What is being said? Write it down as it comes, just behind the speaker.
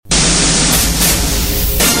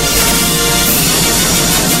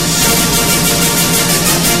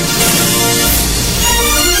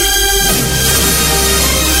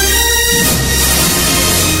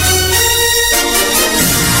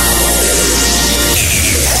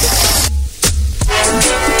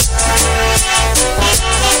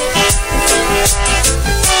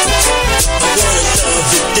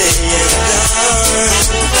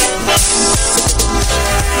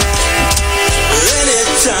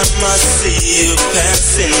I see you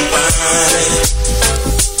passing by,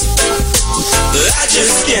 I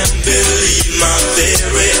just can't believe my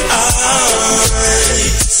very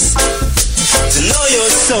eyes. To know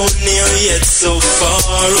you're so near yet so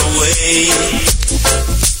far away,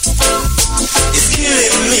 it's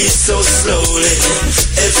killing me so slowly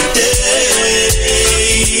every day.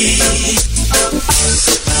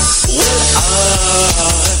 Well, I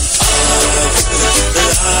would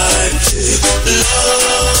like to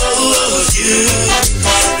love you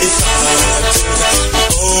if I could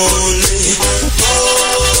only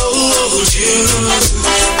hold you. Let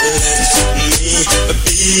me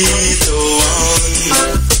be the one.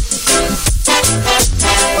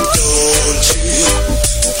 Don't you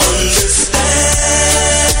understand?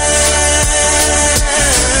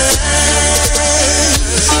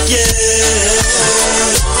 Yeah.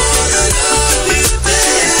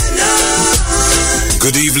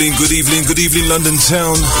 Good evening, London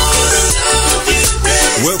town.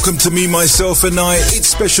 Welcome to me, myself and I. It's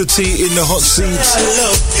Special T in the hot seat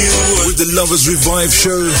with the Lovers Revive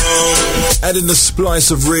show, adding a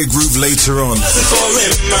splice of rare groove later on.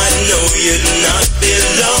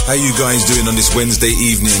 How you guys doing on this Wednesday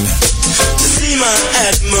evening?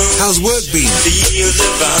 How's work been?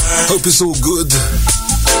 Hope it's all good.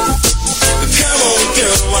 Come on,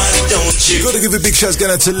 girl, why don't you? Gotta give a big shout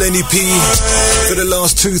out to Lenny P for the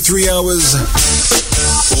last 2-3 hours.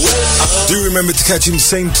 Do remember to catch him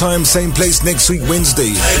same time, same place next week,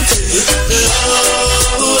 Wednesday.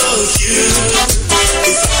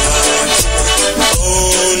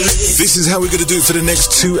 This is how we're gonna do it for the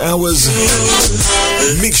next 2 hours.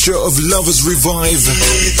 Mixture of Lovers Revive,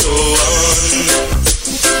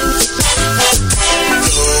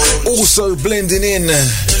 also blending in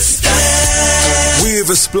with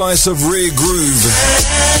a splice of rare groove,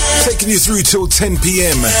 taking you through till 10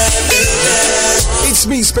 p.m. It's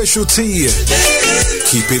me, Special T.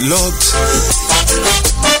 Keep it locked.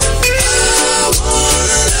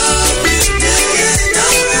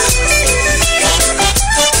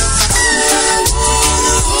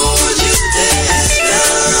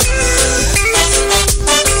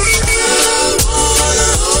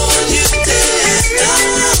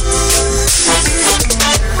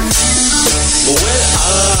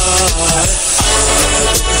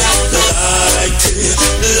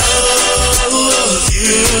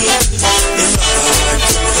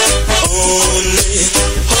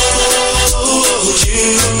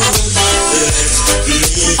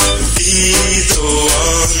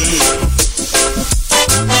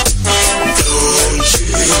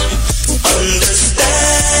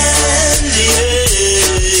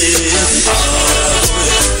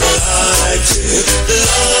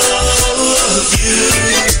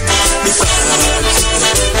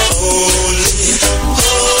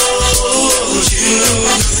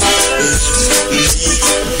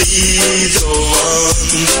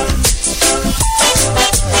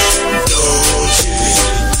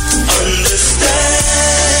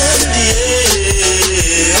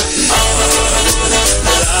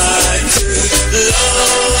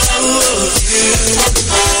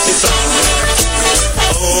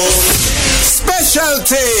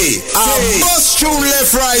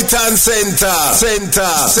 Right and center.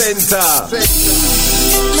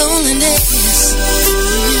 Loneliness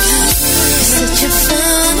is such a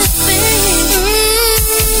funny thing,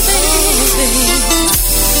 baby.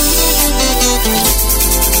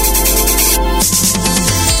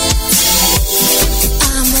 I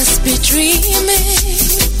must be dreaming.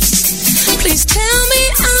 Please tell me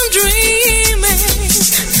I'm dreaming.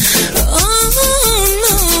 Oh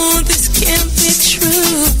no, this can't be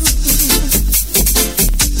true.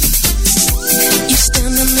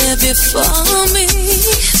 Before me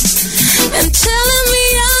and telling me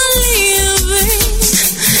you're leaving.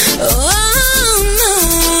 Oh no,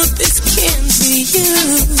 this can't be you.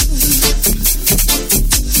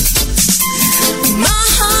 My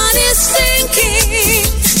heart is sinking,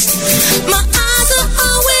 my eyes are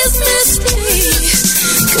always misty,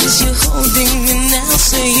 'cause you're holding me now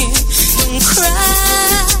saying don't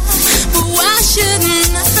cry, but why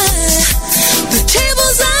shouldn't I? The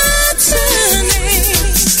tables are turning.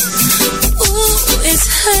 It's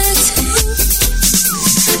hurting.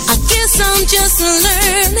 I guess I'm just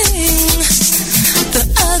learning the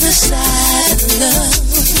other side of love.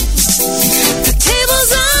 The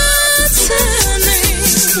tables are turning.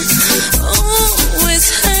 Oh, it's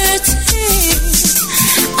hurting.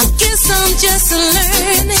 I guess I'm just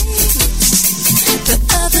learning the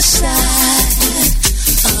other side of love.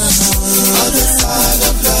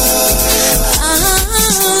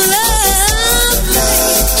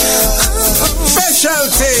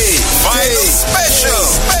 Specialty. Special.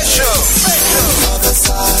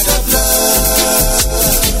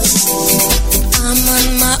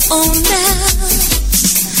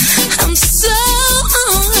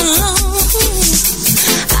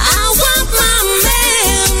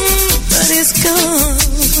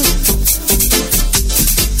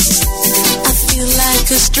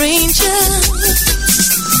 stranger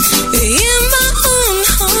in my own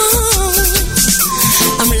home.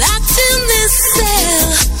 I'm locked in this cell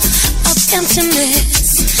of emptiness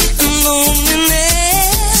and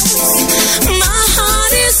loneliness. My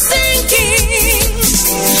heart is sinking,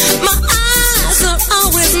 my eyes are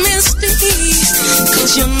always misty,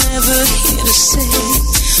 'cause you're never here to say,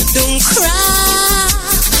 don't cry,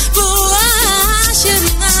 but why should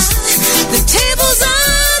I? The tables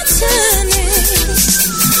are turning,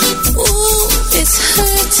 ooh, it's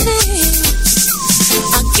hurting.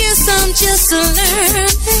 I guess I'm just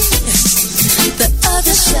learning the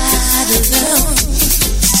other side of love.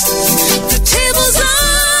 The tables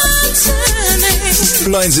are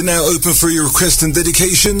turning. Lines are now open for your requests and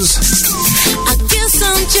dedications. I guess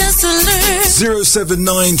I'm just learning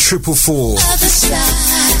 079 444 other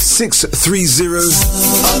side 630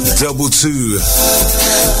 22.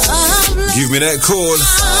 of love. Give me that call.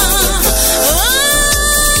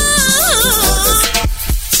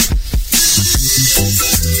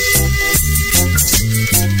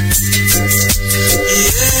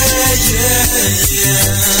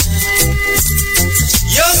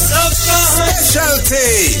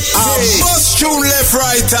 Specialty. Bust tune left,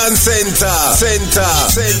 right, and center. Center.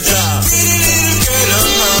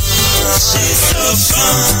 She's so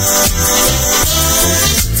fine.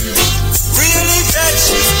 Really that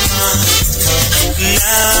she's fine.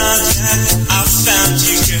 Now that I found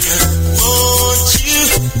you, girl, won't you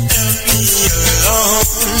help me along?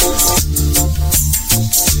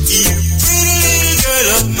 You pretty little girl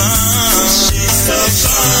of mine. She's so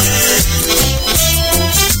fine.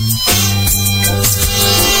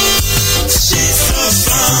 She's so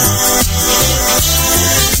fine.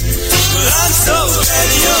 Well, I'm so glad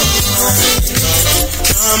you're mine.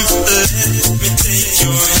 Come, let me take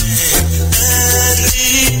your hand and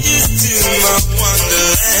lead you to my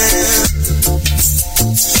wonderland.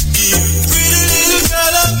 You pretty little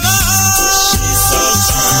girl of mine. She's so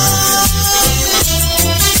fine.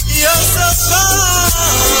 You're so fine.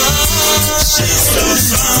 She's so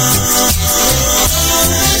fine.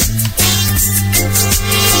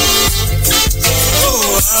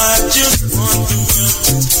 Oh, I just want the world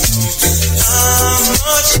to know how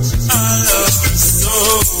much I love you so.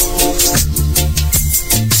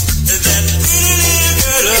 That pretty little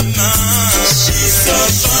girl of mine, she's so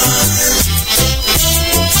fine.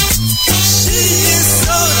 She is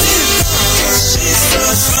so divine. She's so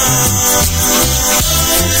fine.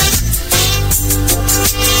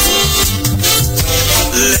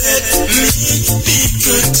 Let me be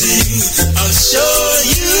good to you. I'll show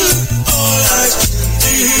you all I can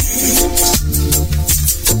do.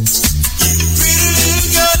 You pretty little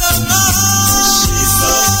girl of mine. She's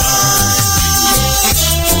so fine.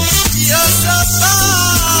 You're so fine.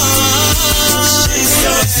 She's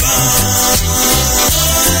so fine.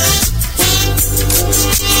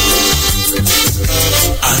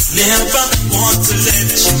 I never want to let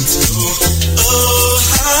you go. Oh,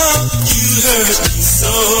 how you hurt me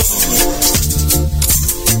so.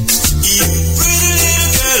 You pretty little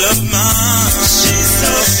girl of mine. She's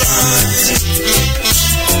so fine.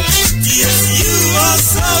 Yes, you are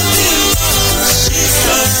so divine. She's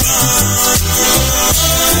so fine.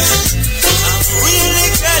 I'm really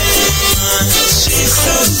glad you're mine. She's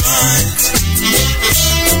so fine.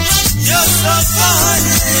 You're so fine,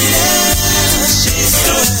 yeah. She's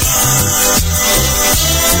so fine.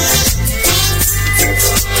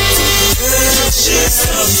 She's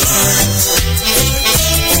so fine.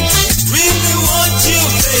 Really want you,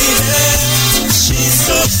 baby. She's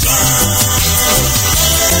so fine.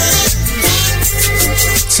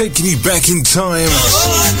 Taking you back in time. Oh,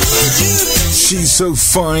 I need you. She's so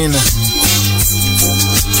fine.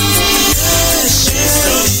 She's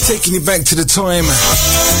so Taking you back to the time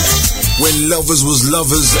when lovers was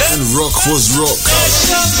lovers and rock was rock.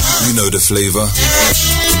 You know the flavor.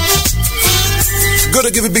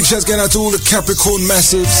 Gotta give a big shout out to all the Capricorn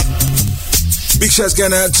massives. Big shout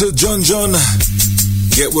out to John.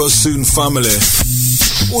 Get well soon, family.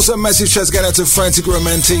 Also massive shout out to Frantic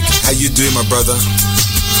Romantic. How you doing, my brother?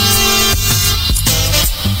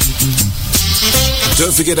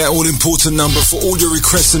 Don't forget that all-important number for all your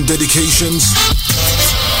requests and dedications.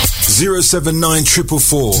 079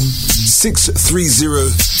 444 630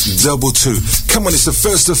 22. Come on, it's the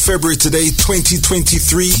 1st of February today,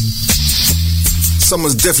 2023.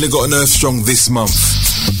 Someone's definitely got an Earth Strong this month.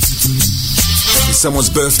 It's someone's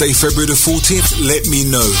birthday, February the 14th. Let me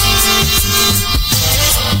know.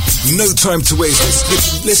 No time to waste.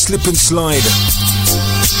 Let's slip and slide.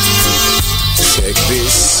 Check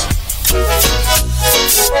this.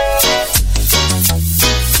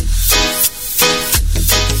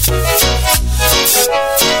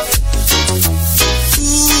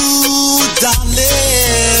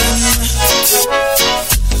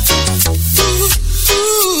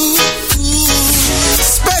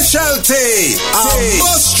 say,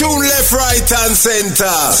 bust tune left, right, and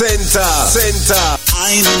center.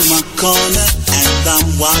 I'm in my corner and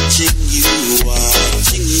I'm watching you,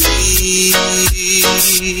 watching me.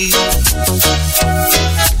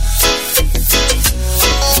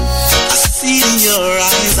 I see it in your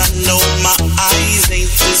eyes, I know my eyes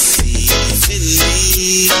ain't deceiving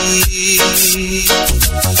me.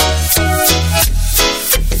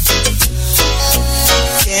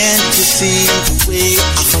 Can't you see the way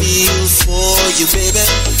I feel for you, baby?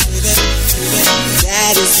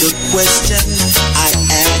 That is the question I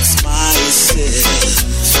ask myself.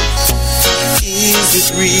 Is it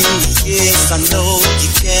real? Yes, I know you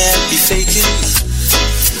can't be faking.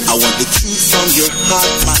 I want the truth from your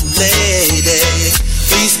heart, my lady.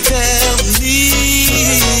 Please tell me.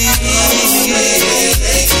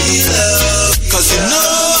 'Cause you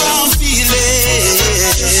know I'm feeling.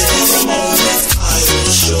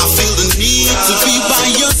 I feel the need to be by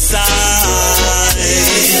your side.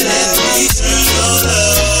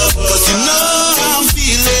 Cause you know I'm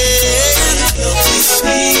feeling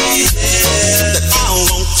that I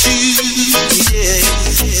want you, yeah.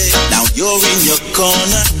 Now you're in your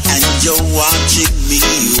corner and you're watching me,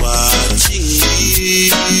 watching you.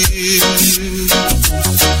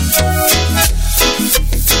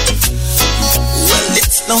 Well,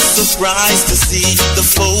 it's no surprise to see the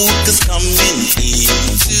focus coming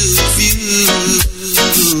into view.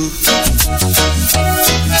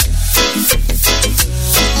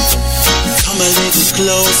 Come a little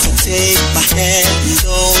closer, take my hand,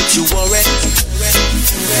 don't you worry.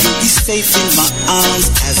 You'll be safe in my arms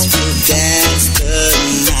as we'll dance the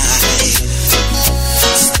night.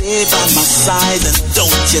 Stay by my side and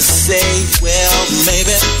don't just say, well,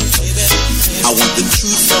 maybe. I want the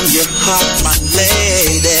truth from your heart, my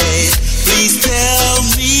lady. Please tell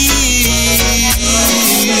me.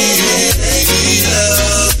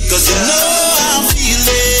 'Cause you know I'm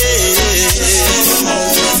feeling.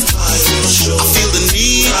 I feel the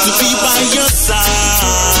need to be by your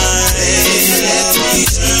side.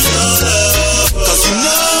 'Cause you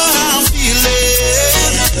know I'm feeling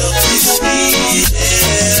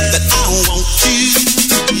that I want you,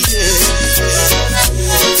 yeah.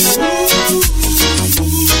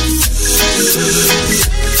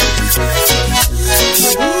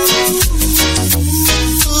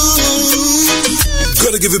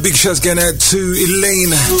 Gotta give a big shout again out to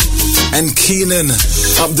Elaine and Keenan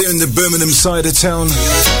up there in the Birmingham side of town.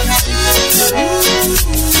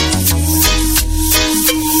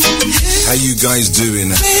 How you guys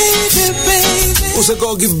doing? Also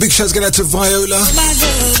gotta give a big shout again out to Viola,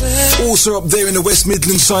 also up there in the West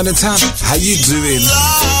Midlands side of town. How you doing?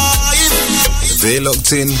 They're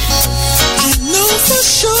locked in. I know for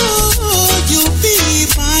sure you'll be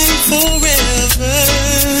mine forever.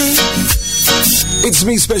 It's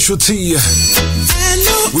me, Special T,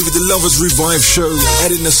 with the Lovers Revive show,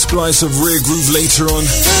 adding a splice of rare groove later on.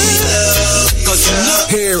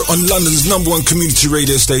 Here on London's #1 community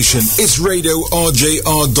radio station, it's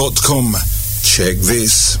radiorjr.com. Check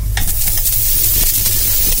this.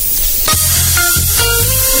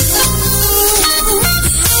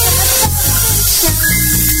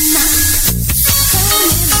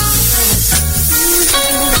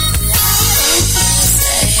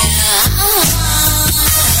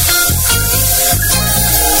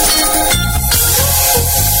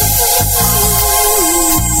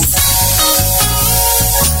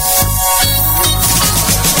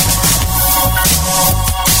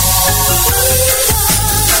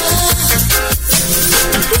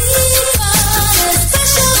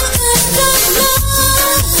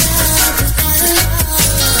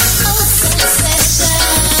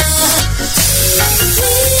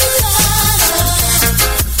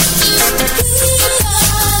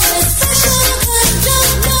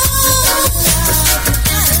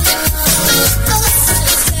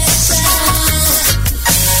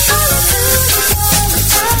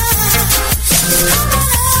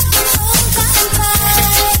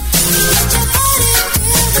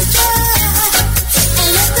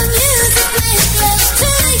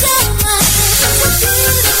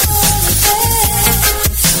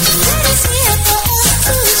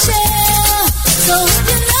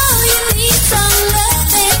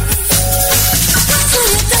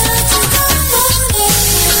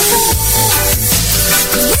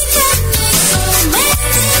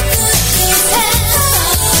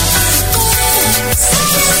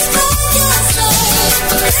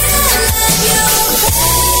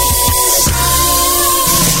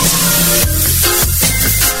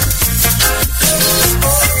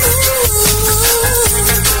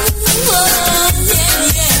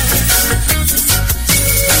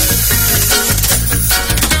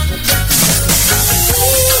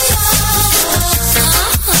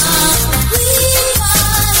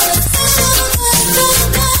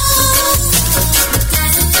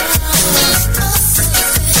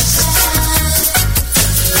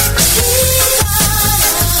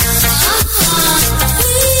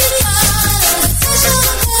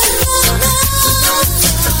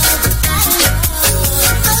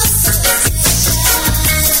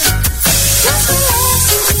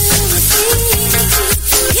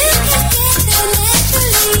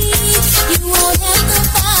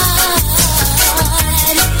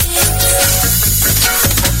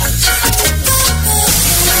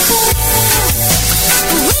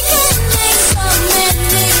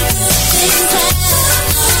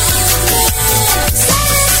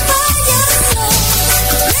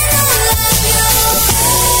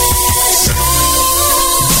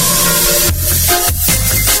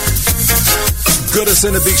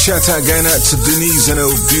 Send a big shout out going out to Denise and her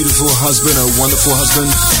beautiful husband, her wonderful husband,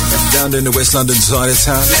 down there in the West London side of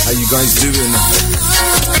town. How you guys doing?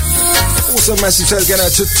 Also massive shout out going out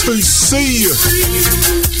to TC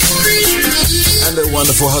and her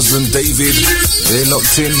wonderful husband David. They're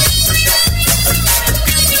locked in.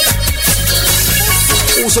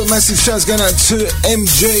 Also massive shouts going out to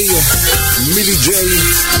MJ, Millie J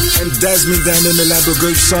and Dasmine down in the Ladbroke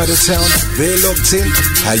Grove side of town. They're locked in.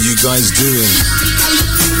 How you guys doing?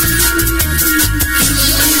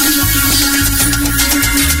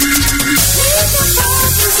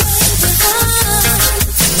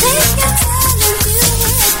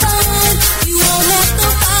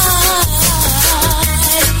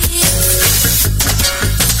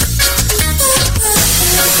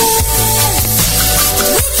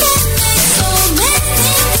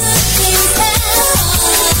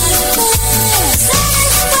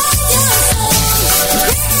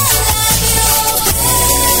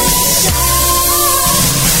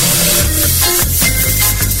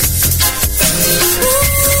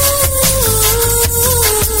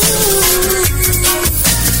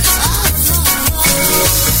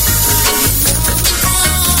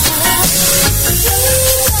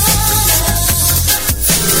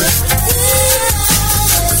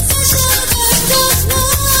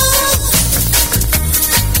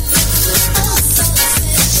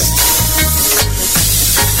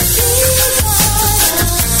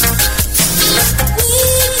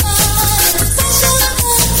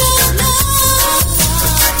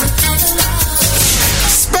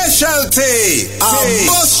 A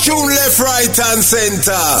bus tune left, right and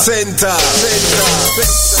center.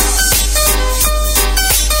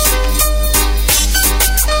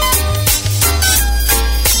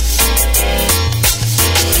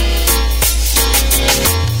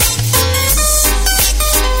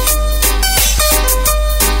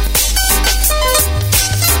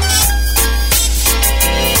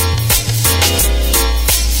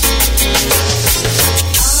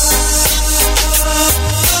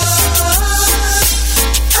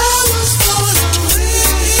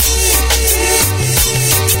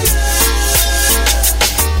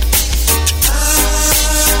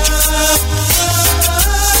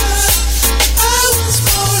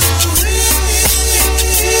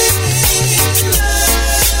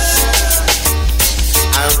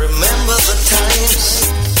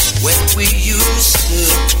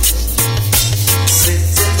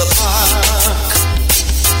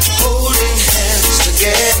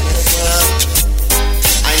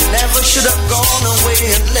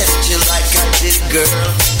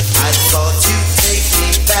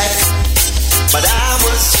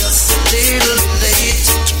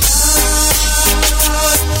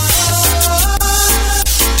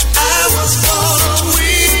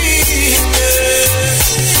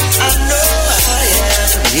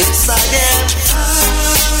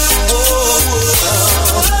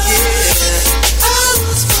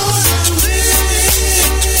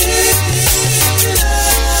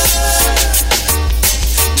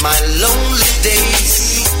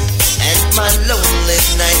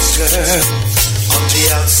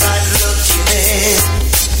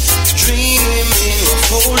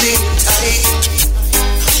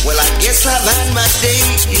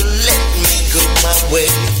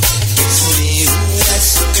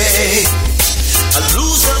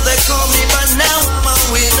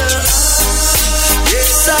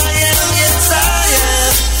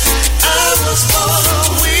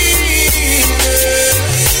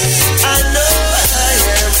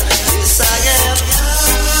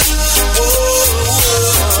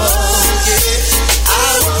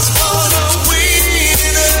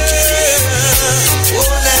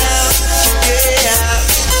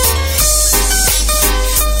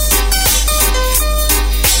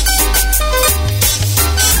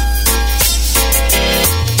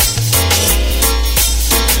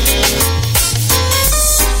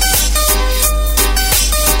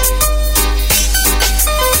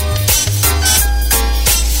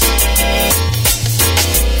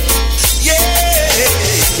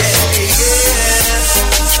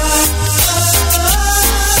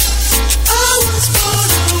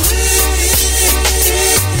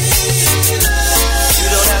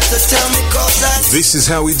 This is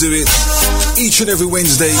how we do it each and every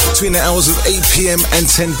Wednesday between the hours of 8 p.m. and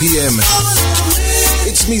 10 p.m.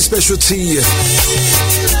 It's me, Special T,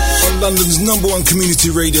 on London's #1 community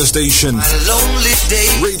radio station,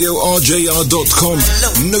 RadioRJR.com.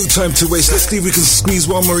 No time to waste. Let's see if we can squeeze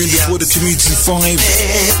one more in before the community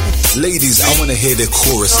 5. Ladies, I want to hear the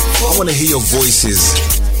chorus. I want to hear your voices.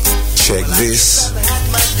 Check this.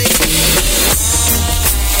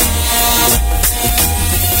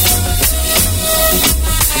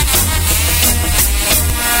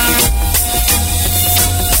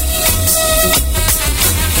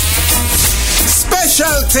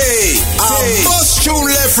 Bust tune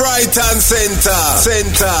left, right, and center.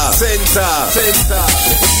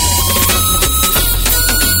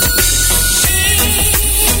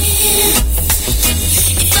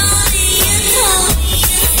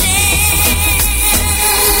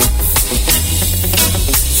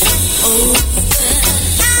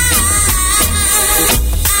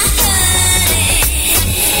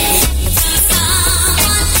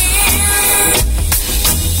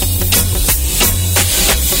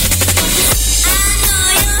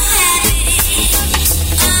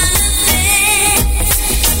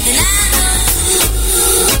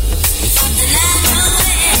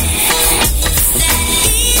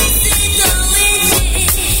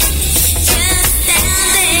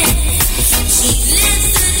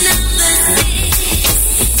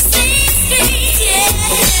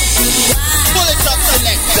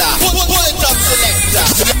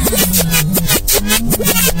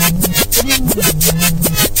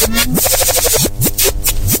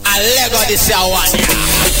 This I want ya.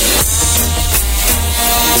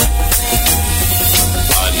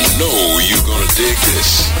 I know you're gonna dig this.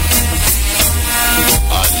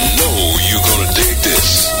 I know you're gonna dig this.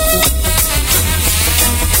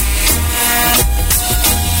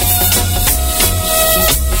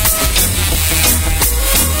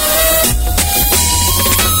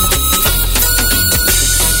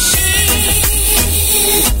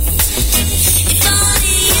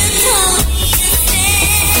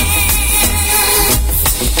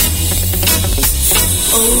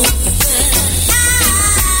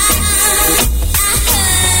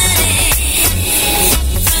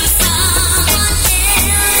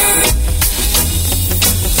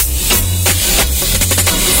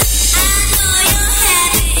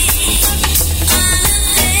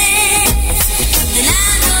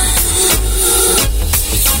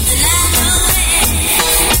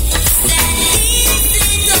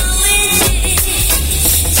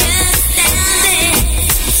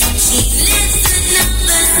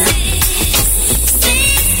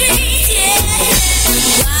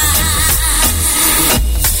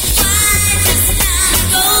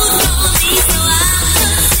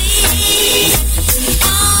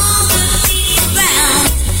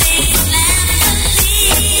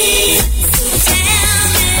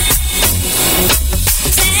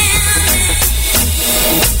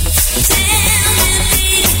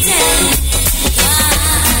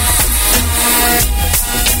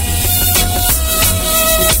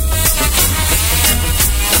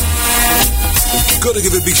 Gotta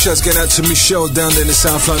give a big shout going out to Michelle down there in the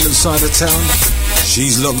South London side of town.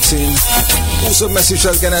 She's locked in. Also massive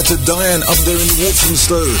shout going out to Diane up there in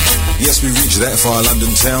Walthamstow. Yes, we reached that far,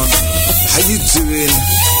 London town. How you doing?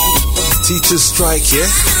 Teachers strike, yeah?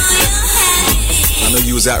 I know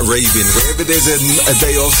you was out raving. Wherever there's a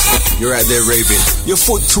day off, you're out there raving. Your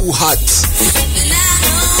foot too hot.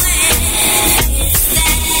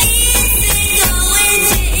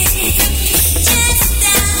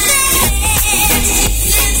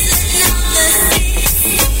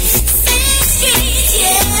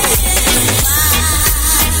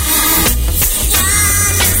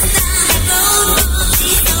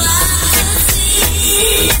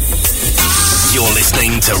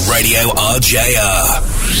 To Radio RJR.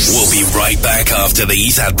 We'll be right back after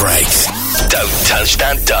these ad breaks. Don't touch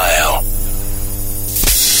that dial.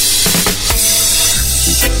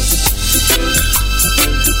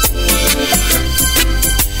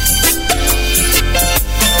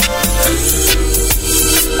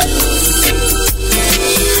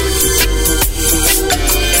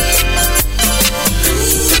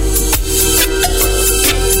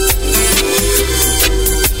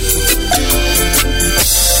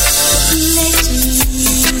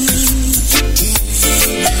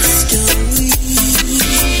 Story.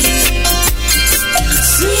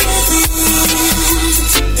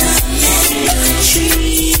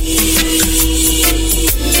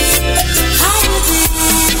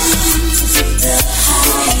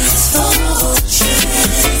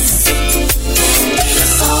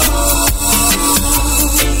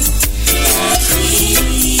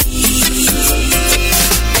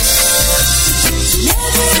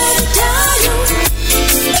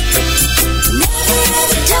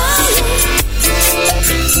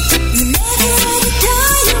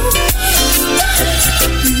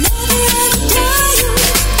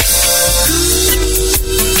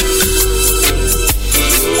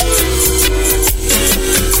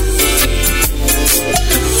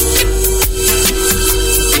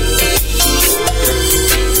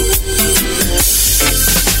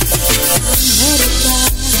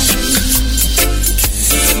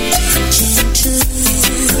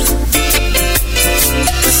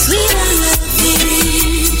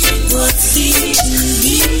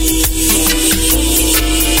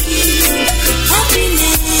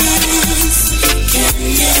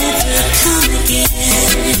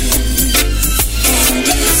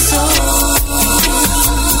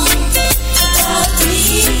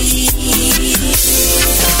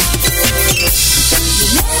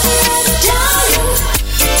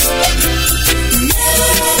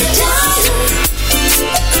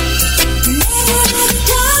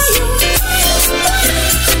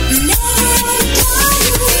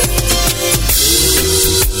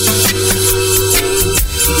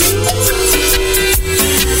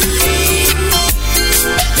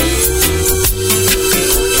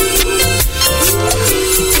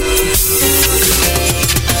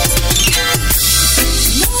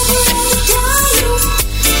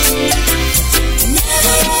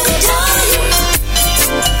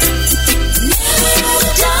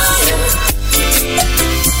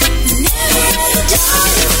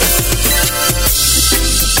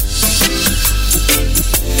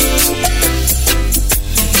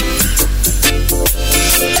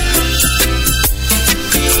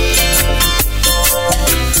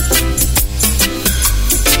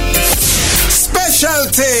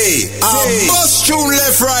 tune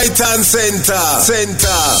left, right, and center.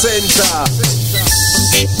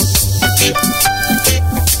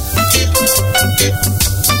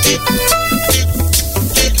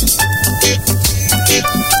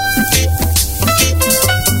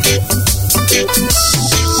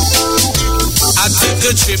 I took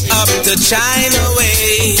a trip up to China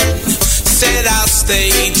Way. Said I'll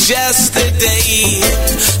stay just a day.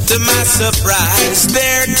 To my surprise,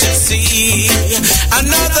 there to see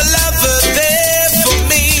another lover there for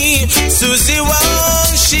me. Susie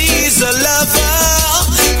Wong, she's a lover.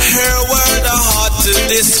 Her word a heart to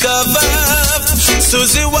discover.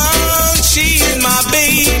 Susie Wong, she's my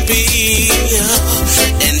baby.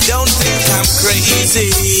 And don't think I'm crazy.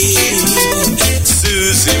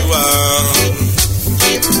 Susie Wong.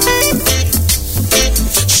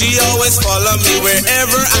 She always follow me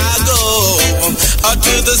wherever I go, or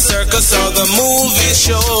to the circus or the movie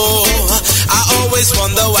show. I always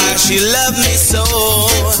wonder why she loved me so,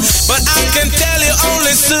 but I can tell you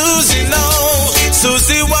only Susie knows.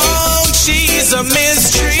 Susie Wong, she's a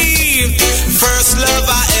mystery. First love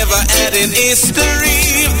I ever had in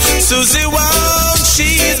history. Susie Wong,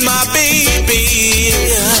 she's my baby,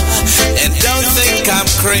 and don't think I'm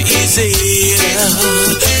crazy.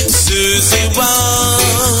 Susie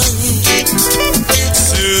Wong,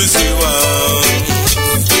 Susie Wong,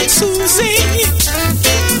 Susie.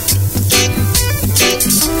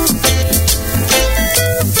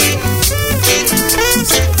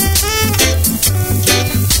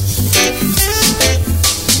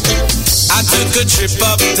 I took a trip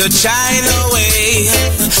up to China Way.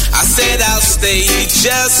 I said I'll stay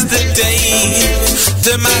just a day.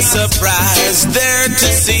 To my surprise, there to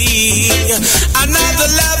see another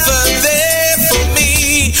lover there for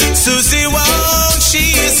me. Susie Wong,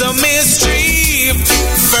 she's a mystery.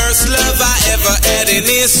 First love I ever had in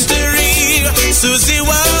history. Susie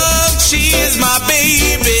Wong, she's my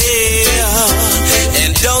baby,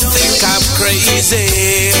 and don't think I'm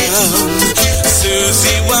crazy.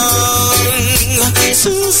 Susie Wong,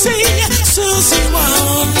 Susie, Susie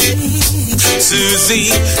Wong, Susie,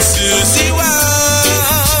 Susie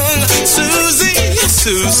Wong, Susie,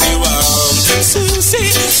 Susie Wong, Susie,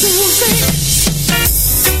 Susie.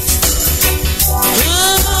 Oh,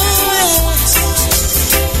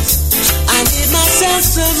 I need myself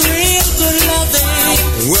some real good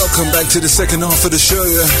loving. Welcome back to the second half of the show.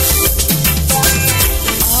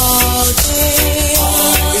 All day.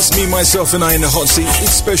 It's me, myself, and I in the hot seat.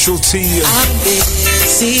 It's Special T. I'm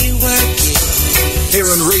busy working. Here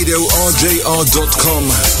on radio, rjr.com.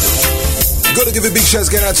 Gotta give a big shout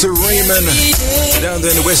out to Raymond down there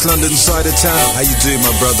in the West London side of town. How you doing,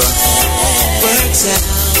 my brother? Works out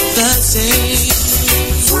the same.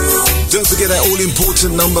 Don't forget that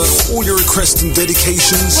all-important number, all your requests and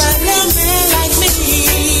dedications.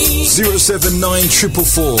 079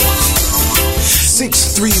 444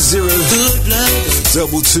 630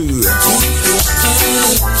 22.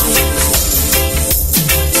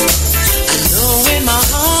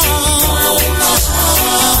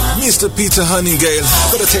 Mr. Peter Honeygale,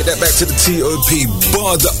 gotta take that back to the T.O.P.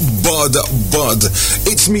 Bud.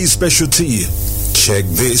 It's me, Special T. Check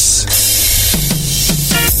this.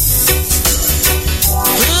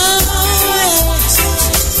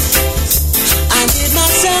 I need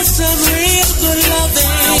myself some real good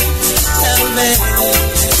loving. Tell me.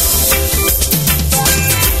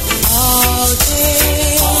 All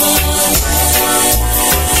day.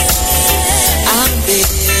 I'm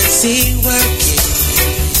busy working.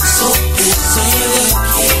 So busy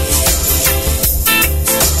working.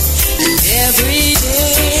 Every day.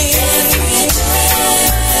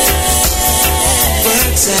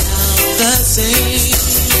 Works out the same.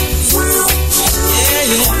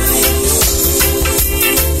 Yeah.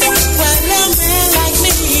 Well, a man like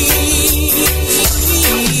me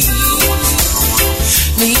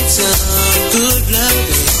needs some good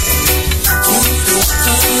loving.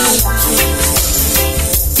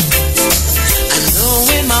 I know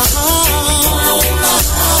in my heart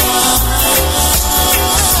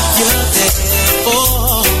you're there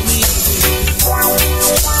for me.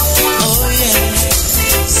 Oh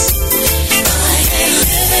yes, I ain't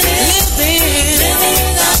living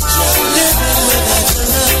without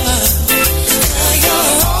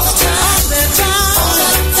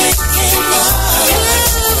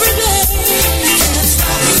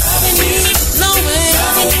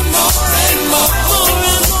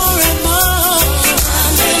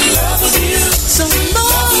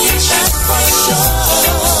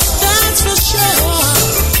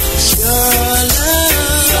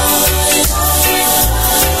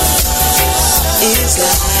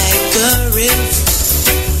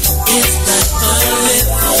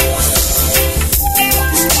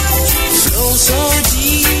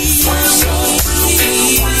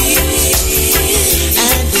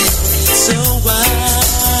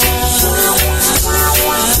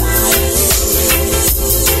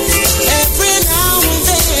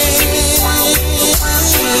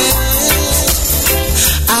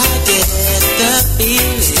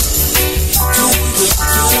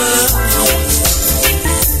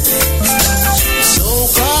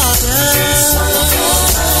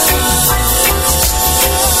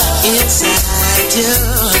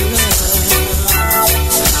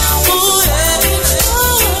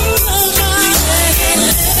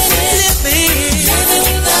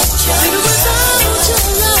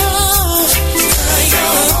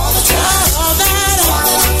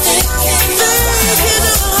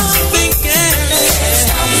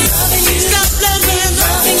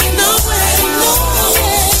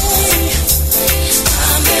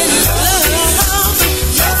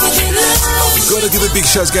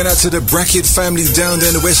shouts going out to the Brackett family down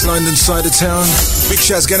there in the West London side of town. Big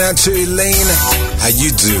shouts going out to Elaine. How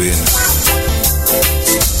you doing?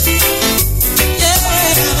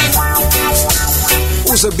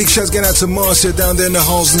 Also, big shouts going out to Marcia down there in the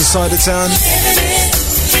Harlesden side of town.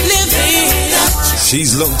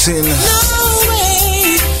 She's locked in.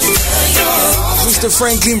 Mr.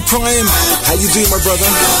 Franklin Prime, how you doing, my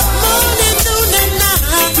brother?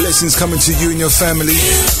 Blessings coming to you and your family.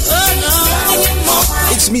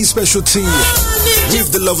 It's me, Special T,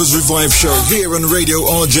 with the Lovers Revive show here on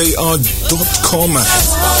RadioRJR.com.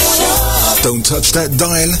 Don't touch that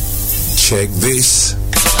dial. Check this.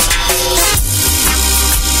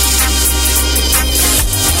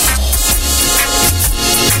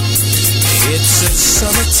 It's a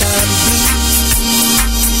summertime blues.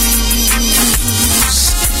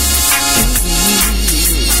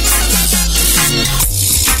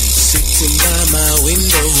 Sitting by my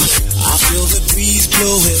window, I feel the breeze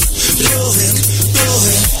blowing, blowing,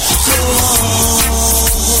 blowing, blowing.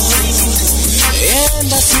 And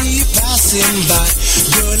I see you passing by,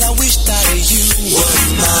 girl. I wish that you were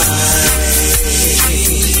mine.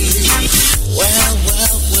 Well,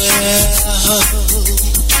 well, well.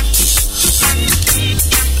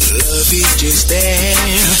 Love is just there,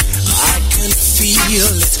 I can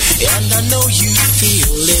feel it, and I know you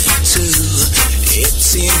feel it too.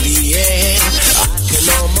 It's in the air, I can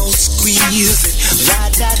almost squeeze it,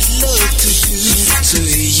 that I'd love to do to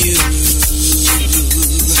you.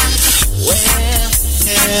 Well,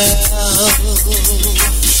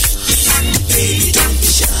 baby, don't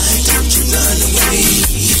be shy, don't you run away,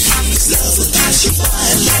 'cause love will pass you by,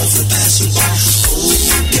 love will pass you by. Oh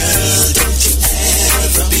girl, don't you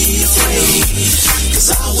ever be afraid,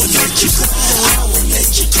 'cause I won't let you cry, I won't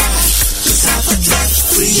let you cry, 'cause I've got love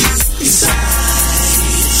for you inside.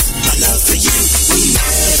 My love for you will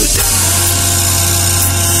never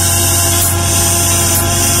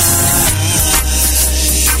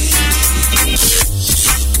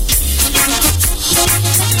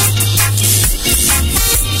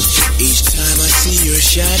Each time I see your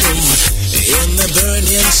shadow in the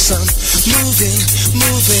burning sun, moving,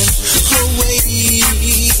 moving away,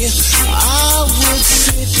 I would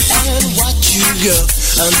sit and watch you, girl,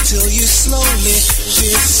 until you slowly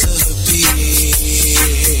disappear.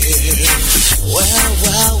 Well,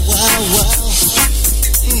 well, well, well.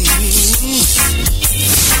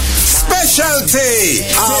 Specialty,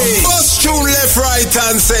 bus tune left, right,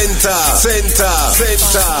 and center.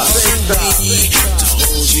 To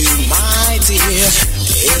hold you, my dear,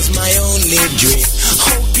 is my only dream.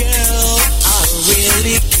 Oh, girl, I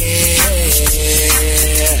really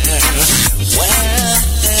care. Well,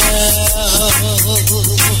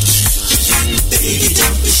 baby,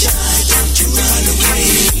 don't be shy, don't you run away,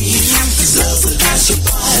 'cause love will pass you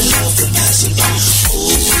by, love will pass you by.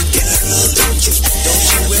 Oh, girl, don't you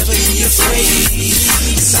ever be afraid,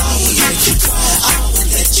 'cause I won't let you cry, I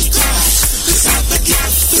won't let you cry, 'cause I've got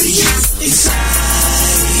love for you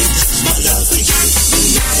inside. My love for you will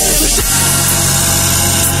never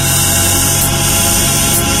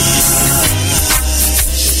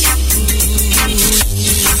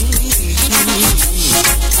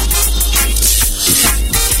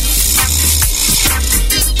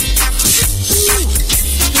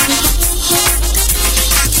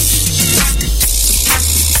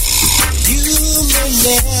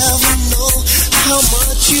never know how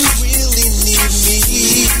much you really need me.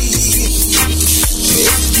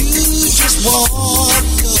 If you just walk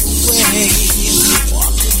away,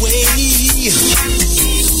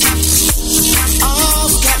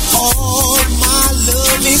 I've got all my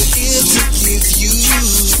loving here to give you.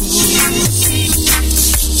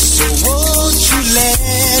 So won't you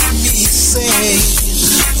let me sing,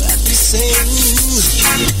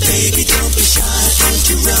 baby, don't be shy, don't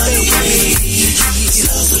you run away.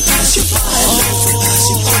 Love will pass you by, love will pass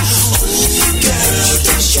you by. Oh, girl,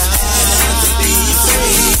 don't shy, never be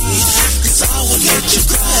afraid, 'cause I won't let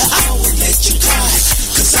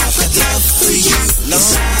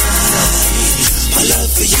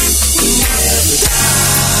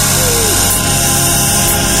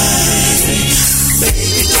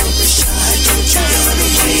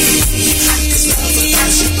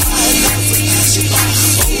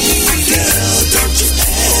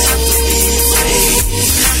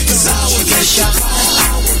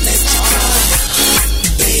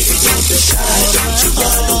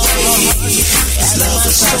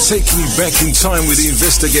Taking you back in time with the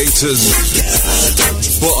investigators.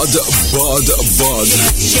 Bod.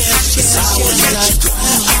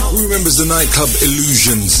 Who remembers the nightclub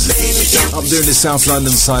Illusions? Up there in the South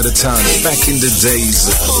London side of town, back in the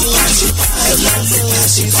days.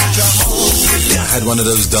 I had one of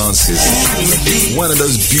those dances. One of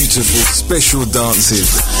those beautiful, special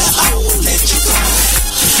dances.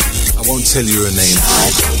 I won't tell you her name,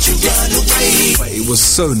 but it was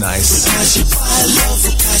so nice.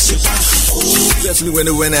 Definitely when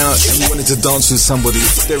I went out and wanted to dance with somebody,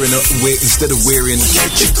 instead of wearing a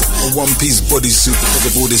one-piece bodysuit because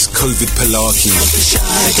of all this COVID palarkey.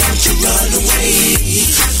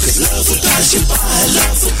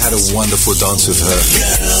 Had a wonderful dance with her.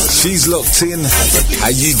 She's locked in. How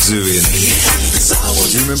you doing? Do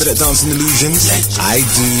you remember that dancing Illusions? I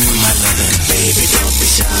do.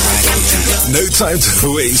 No time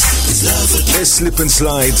to waste. Let's slip and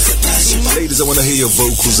slide. Ladies, I want to hear your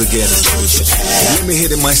vocals again. Let me hear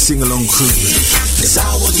it in my sing-along crew.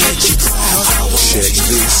 Check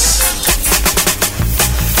this.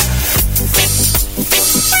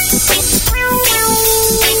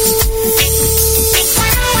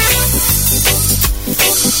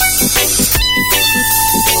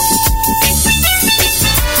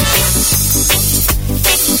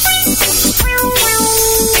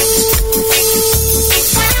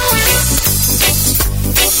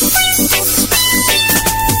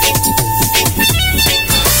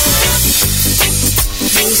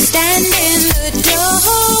 Stand in the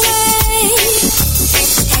doorway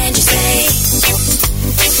and you say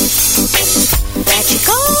that you're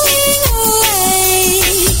going away.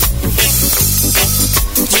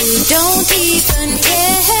 You don't even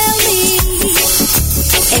tell me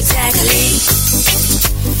exactly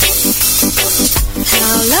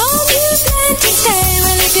how long you plan to stay.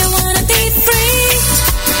 Well, if you wanna be free,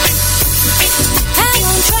 I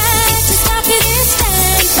won't try to stop you this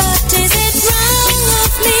time, but is it wrong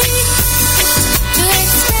of me to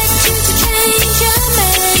expect you to change your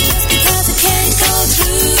mind just because it can't go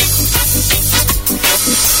through?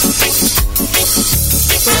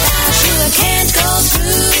 Without you I can't go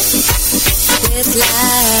through with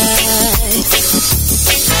life.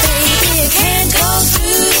 Baby, I can't go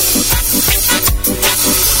through.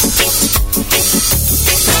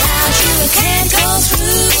 Without you I can't go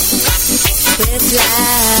through with life.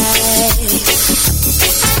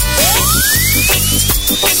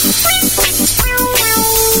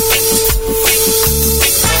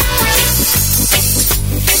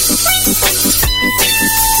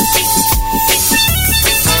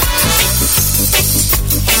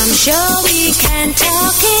 I'm sure we can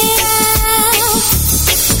talk it out,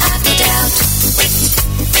 I've no doubt.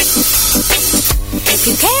 If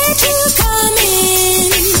you care to come in,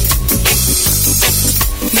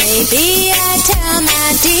 maybe I tell my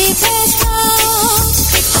deepest thoughts,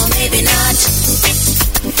 or maybe not.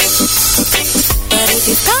 But if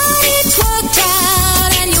you've got it worked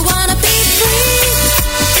out and you wanna be free,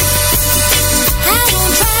 I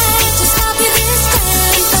won't try to stop you this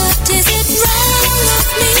time. But is it wrong of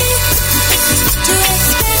me to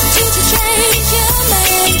expect you to change your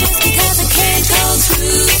mind just because I can't go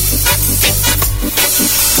through?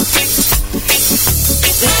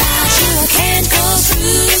 Without you I can't go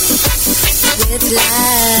through with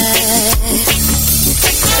life.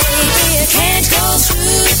 Baby, I can't go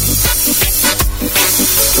through.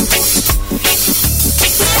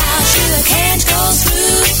 Without you I can't go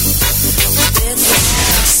through with life.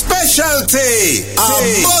 Specialty. A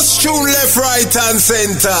bus tune left, right and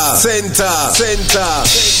center.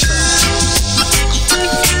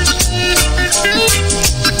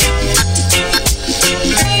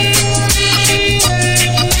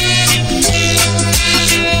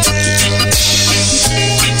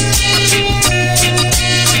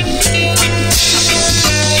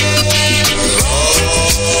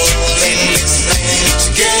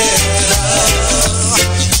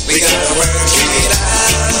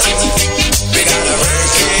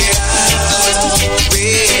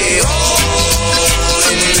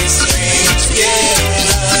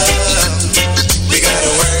 We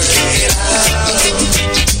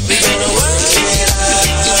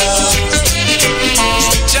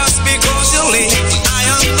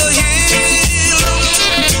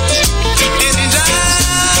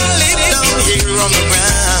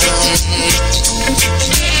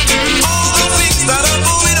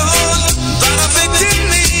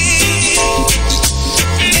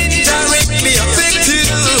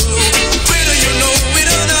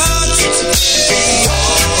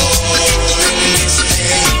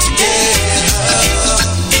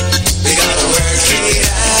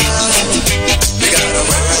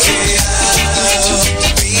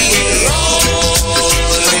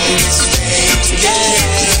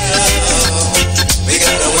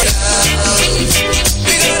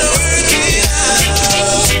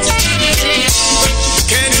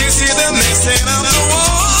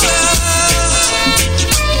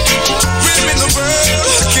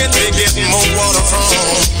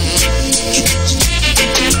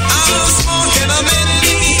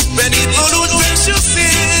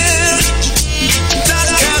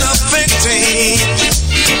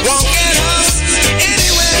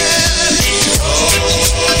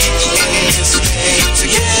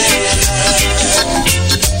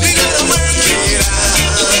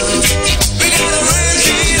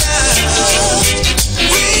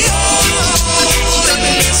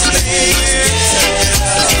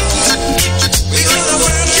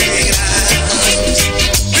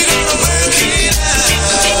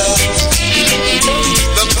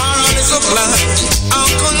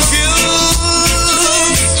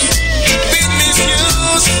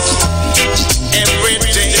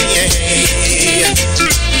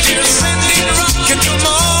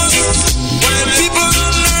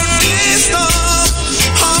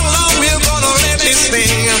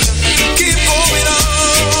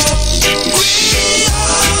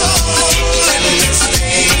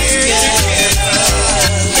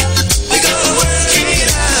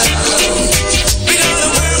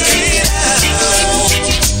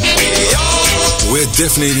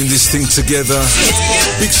definitely in this thing together.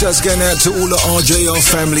 Big shouts going out to all the RJR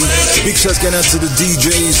family. Big shouts going out to the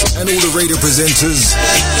DJs and all the radio presenters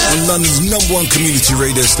on London's #1 community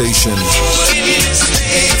radio station.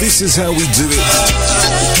 This is how we do it.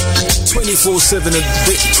 24/7 a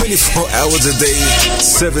day, 24 hours a day,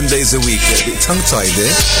 7 days a week. A bit tongue-tied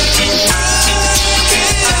there.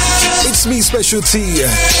 It's me, Special T.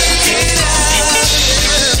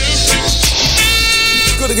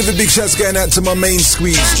 Gotta give a big shout going out to my main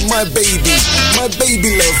squeeze, my baby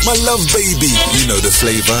love, my love baby. You know the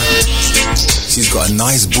flavor. She's got a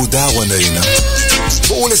nice Buddha on her, you know.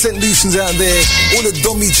 For all the St. Lucians out there, all the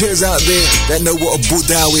dummy chairs out there that know what a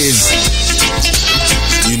Buddha is,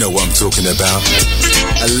 you know what I'm talking about.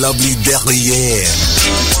 A lovely derriere.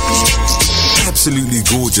 Absolutely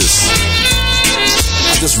gorgeous.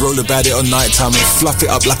 I just roll about it on night time and fluff it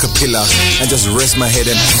up like a pillow and just rest my head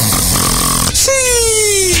and...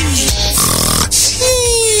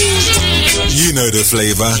 You know the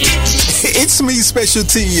flavor. It's me, Special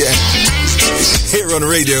T, here on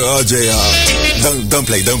Radio RJR. Don't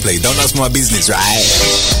play. Don't ask my business, right?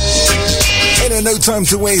 Ain't no time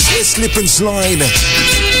to waste. Let's slip and slide.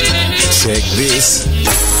 Check this.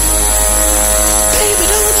 Baby,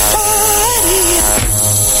 don't fight it.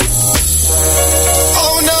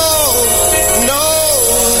 Oh no.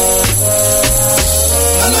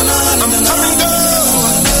 I'm coming, girl.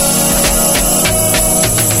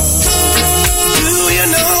 Do you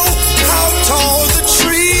know how tall the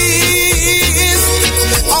trees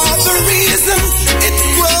are? The reason it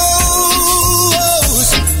grows.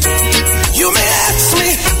 You may ask me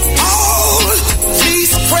all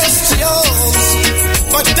these questions,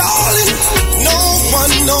 but darling, no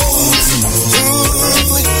one knows.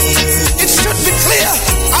 It should be clear,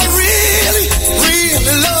 I really,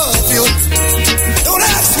 really love you. Don't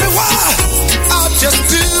ask me why, I just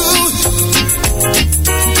do.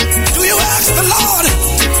 Do you ask the Lord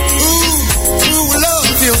who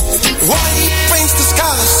love you? Why he paints the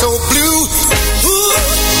sky so blue? Ooh,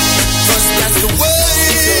 'cause that's the way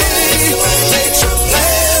nature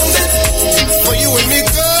planned it for you and me,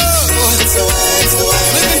 girl.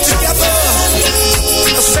 Living together,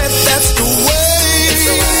 I said that's the way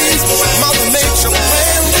Mother Nature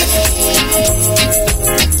planned it.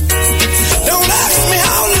 Don't ask me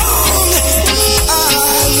how long I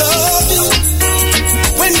love you.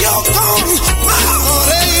 When you're gone, my heart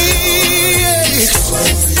aches.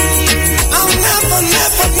 I'm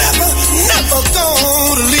never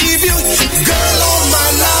gonna leave you, girl, all my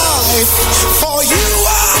life. For you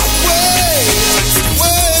I'll wait.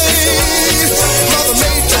 Mother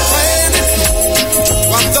Nature planned it.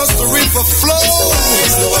 Why does the river flow?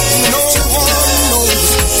 No one knows,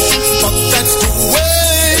 but that's the way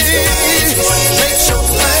Nature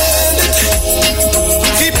planned it.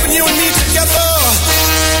 Keeping you and me together.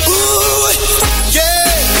 Ooh,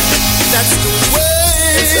 yeah, that's the way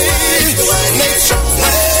Nature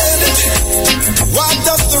planned it. Why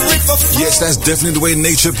does the river flow? Yes, that's definitely the way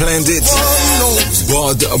nature planned it.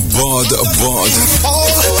 Bod.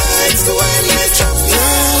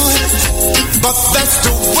 But that's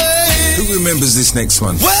the way. Who remembers this next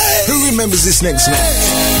one? Way. Who remembers this next one?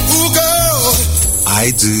 Ooh, girl.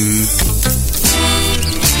 I do.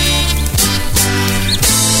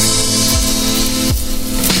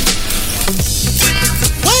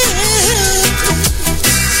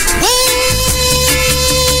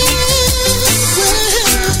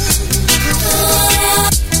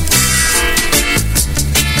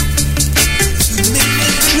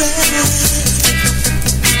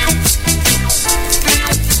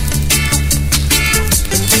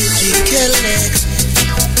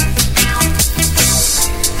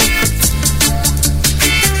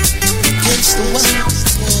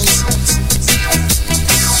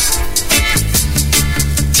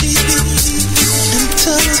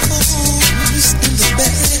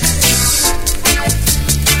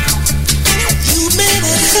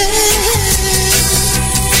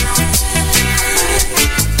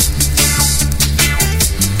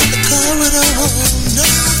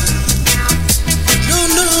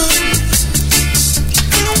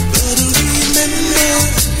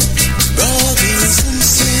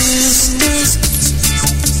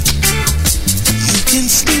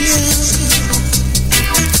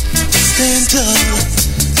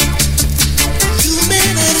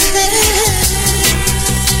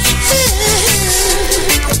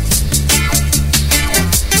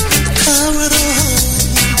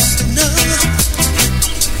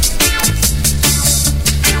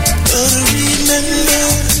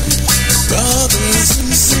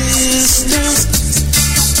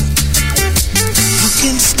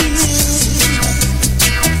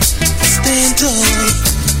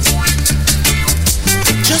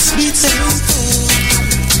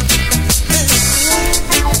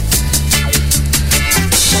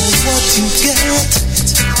 got.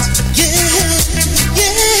 Yes,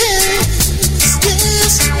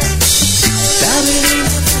 Babylon,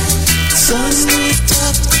 sun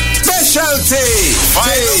top. Specialty.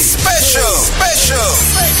 Final special.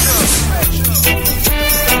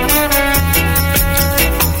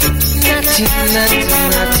 Naughty.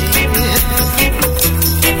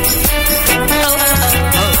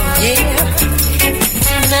 Oh, yeah.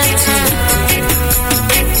 Naughty.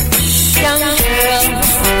 Young girl.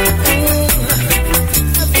 Ooh,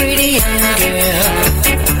 a pretty young girl.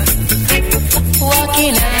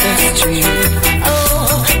 Walking up the street.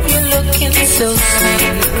 Oh, you're looking so sweet.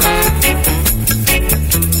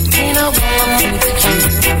 And I walk with you.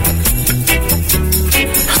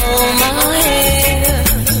 Hold my hand.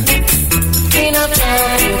 And I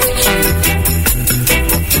talk with you.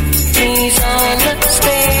 Please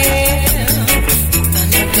understand. I'm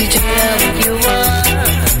not teaching you who you are.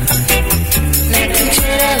 Not teaching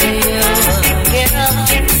you who you are. Yeah.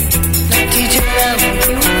 Not teaching you who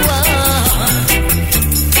you are.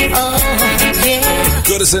 Oh, yeah.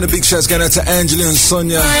 Gotta send a big shout going out to Angela and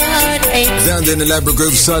Sonia down there in the Labrador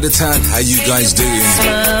Grove side of town. How you guys doing?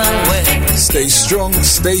 Stay strong,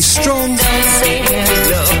 stay strong. Don't say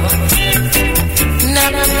hello.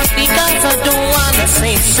 Not because I don't wanna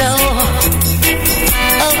say so.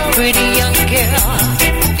 Oh, pretty young girl.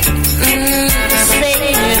 Say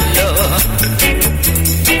hello.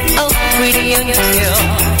 Oh, pretty young girl.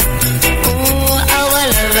 Oh, how I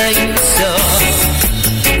love you so.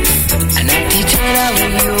 And I teach you how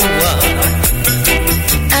you are.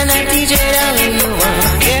 And I teach you how you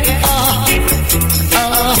are. Yeah.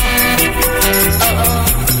 Oh.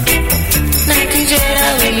 And I teach you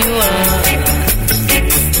how you are.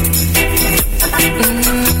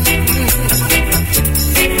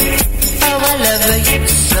 How I love you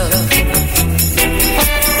so.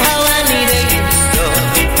 How I need you so.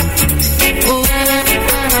 Ooh.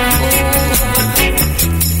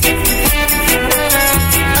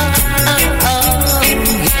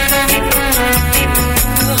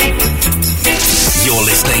 You're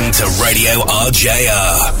listening to Radio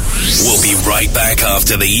RJR. We'll be right back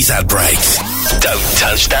after these ad breaks. Don't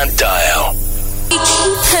touch that dial.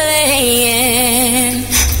 Keep playing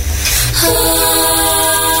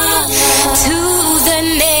to the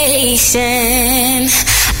nation.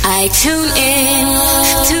 I tune in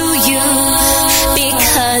to you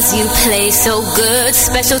because you play so good.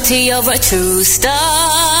 Specialty, you're a true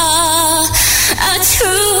star, a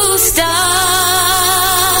true star.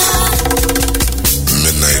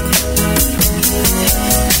 Midnight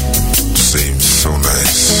seems so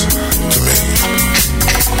nice to me.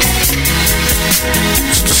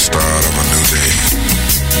 It's the start of a new day.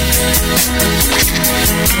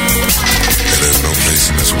 And there's no place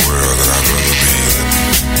in this world that I'd rather be than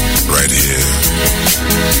right here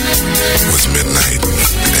with midnight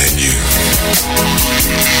and you.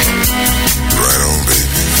 Right on, baby.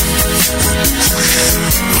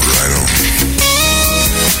 Right on.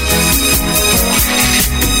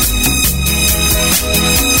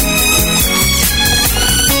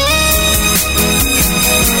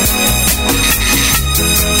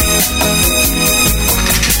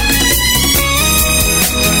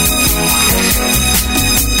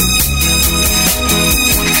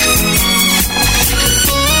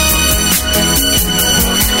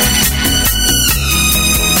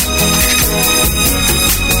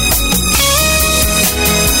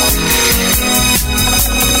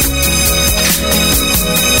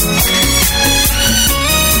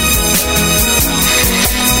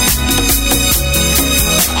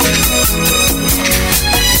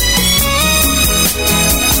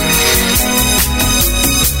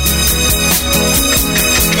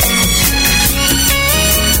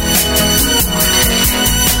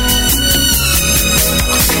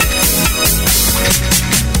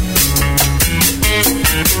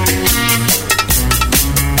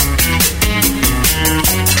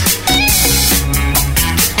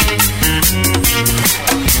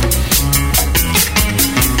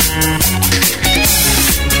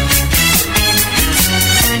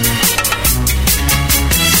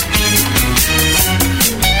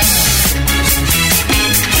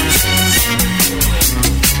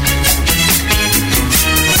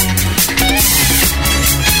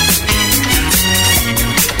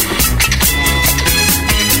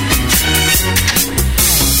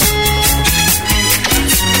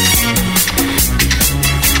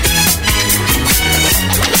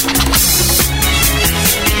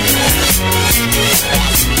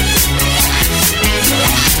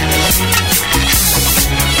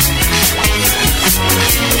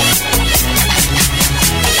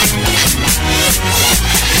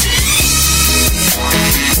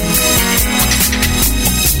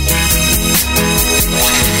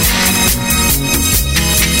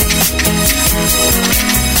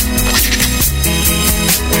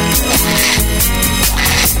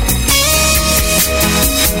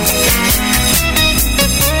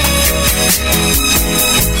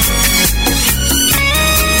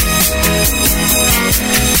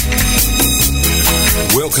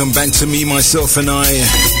 welcome back to me, myself and I.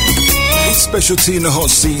 It's Specialty in the Hot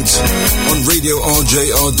Seat on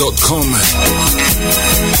RadioRJR.com.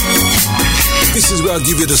 This is where I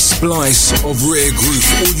give you the splice of rare groove.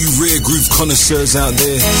 All you rare groove connoisseurs out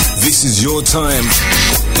there, this is your time.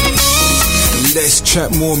 Let's chat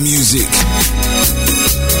more music.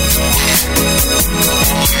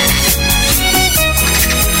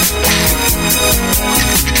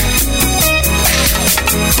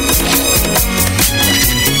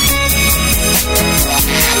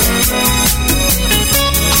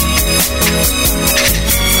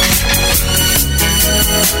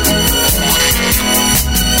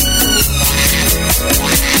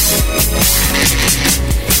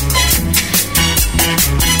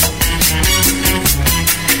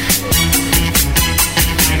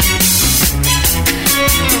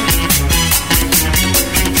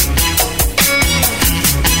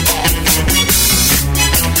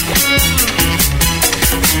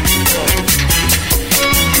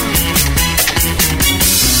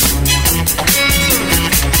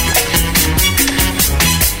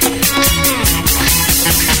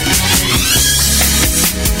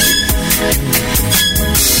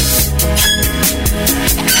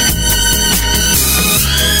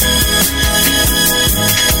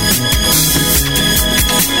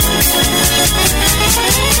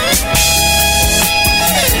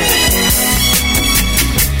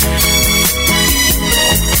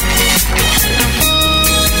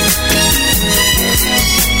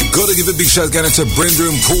 Big shout going out to Brenda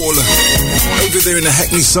and Paul over there in the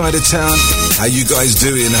Hackney side of town. How you guys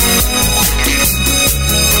doing?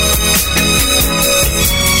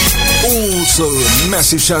 Also,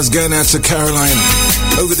 massive shouts going out to Caroline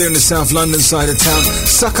over there in the South London side of town.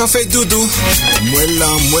 Sakafe Dudu,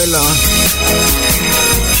 Muela Muela.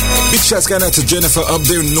 Big shouts going out to Jennifer up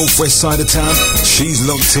there in the northwest side of town. She's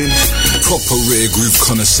locked in. Proper rare groove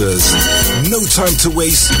connoisseurs. No time to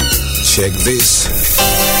waste. Check this.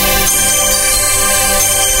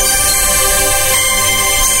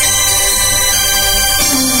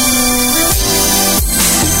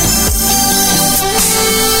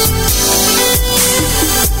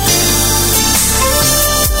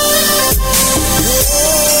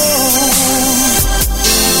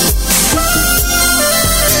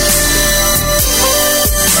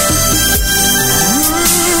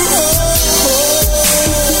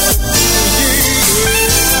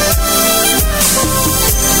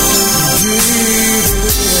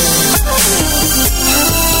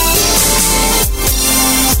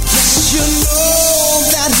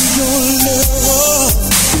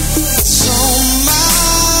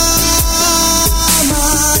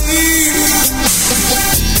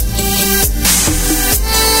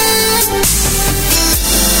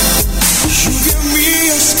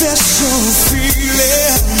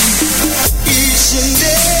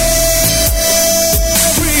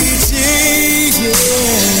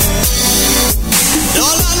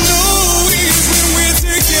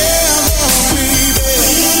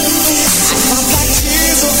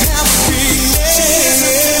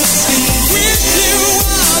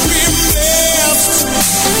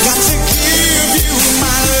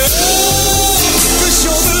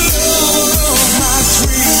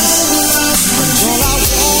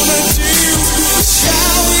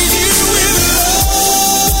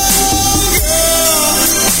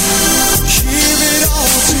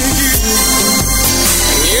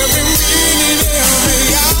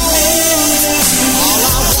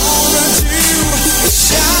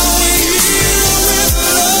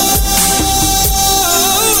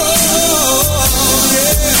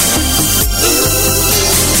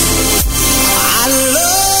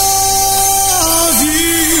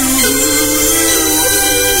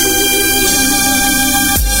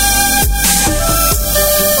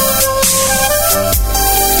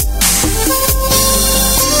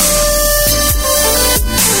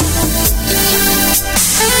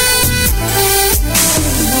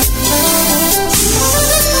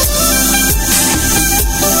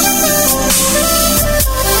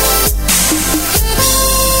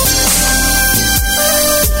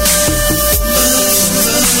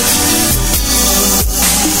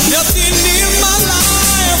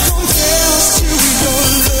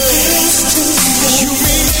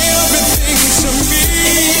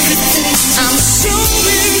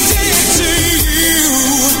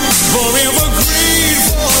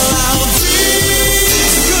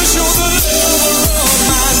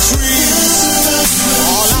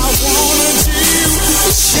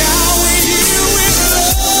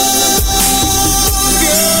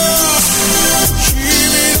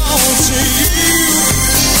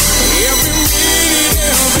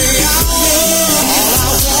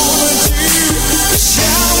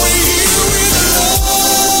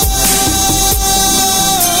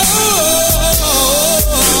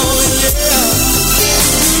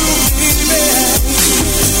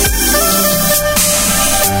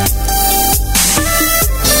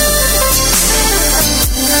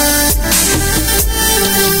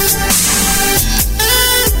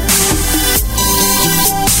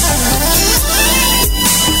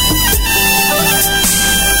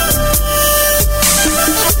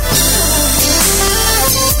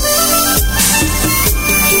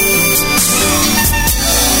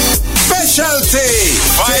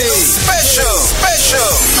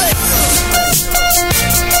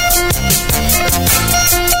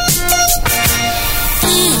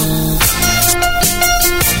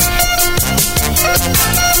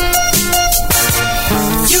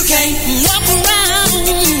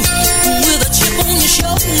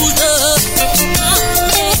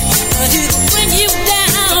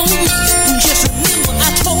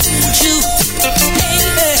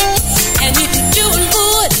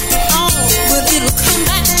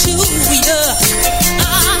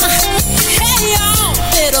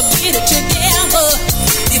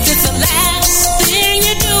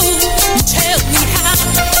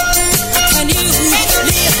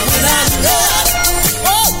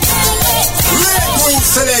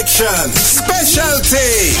 selection.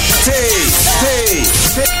 Specialty.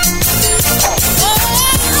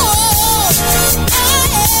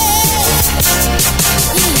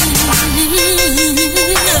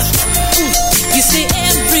 You see,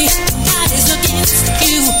 everybody's against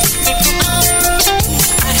you.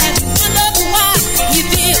 I have to wonder why you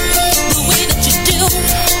feel the way that you do.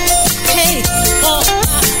 Hey,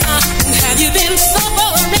 have you been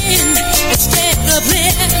suffering instead of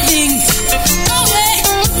living? Oh, hey,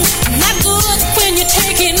 not good when you're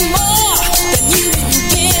taking more than you've been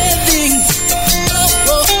giving.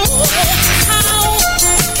 How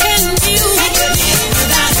can you live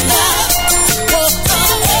without love?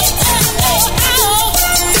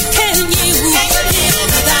 Can you live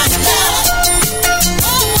without love?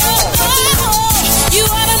 You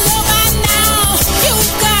ought to know by now you've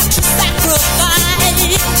got to sacrifice.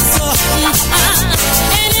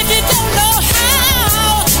 And if you don't know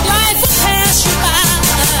how, life will pass you by.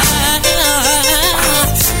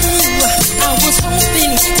 I was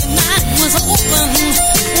hoping your mind was open.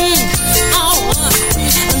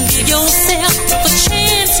 Give yourself a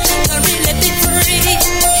chance to really be free.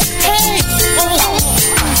 Hey,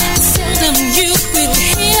 seldom you will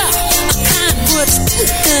hear a kind word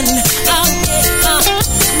spoken out there.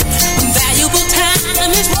 Valuable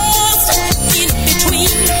time is lost in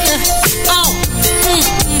between. How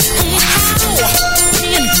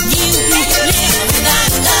can you live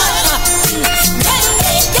without love? How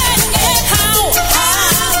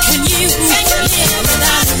can you live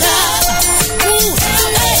without love?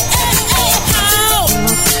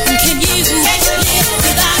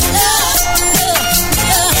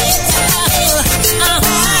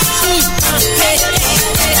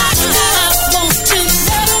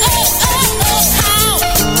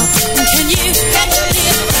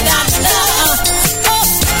 How can you live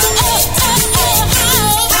without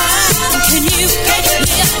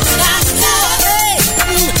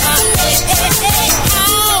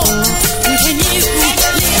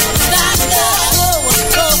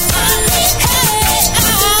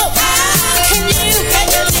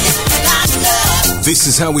love? This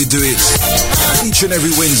is how we do it each and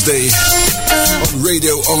every Wednesday on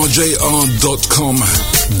RadioRJR.com.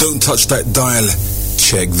 Don't touch that dial.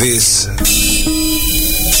 Check this.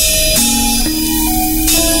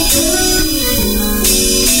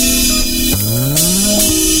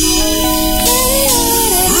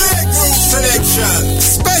 Reggae selection.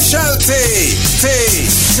 Specialty.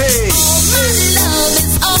 All my love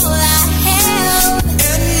is all I have.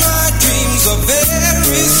 And my dreams are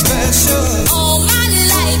very special. All my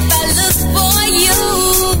life I look for you.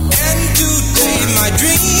 And today my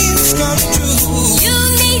dreams come true. You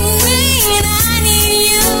need me and I need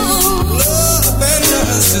you. Love and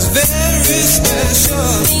us is very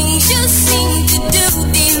special. Things you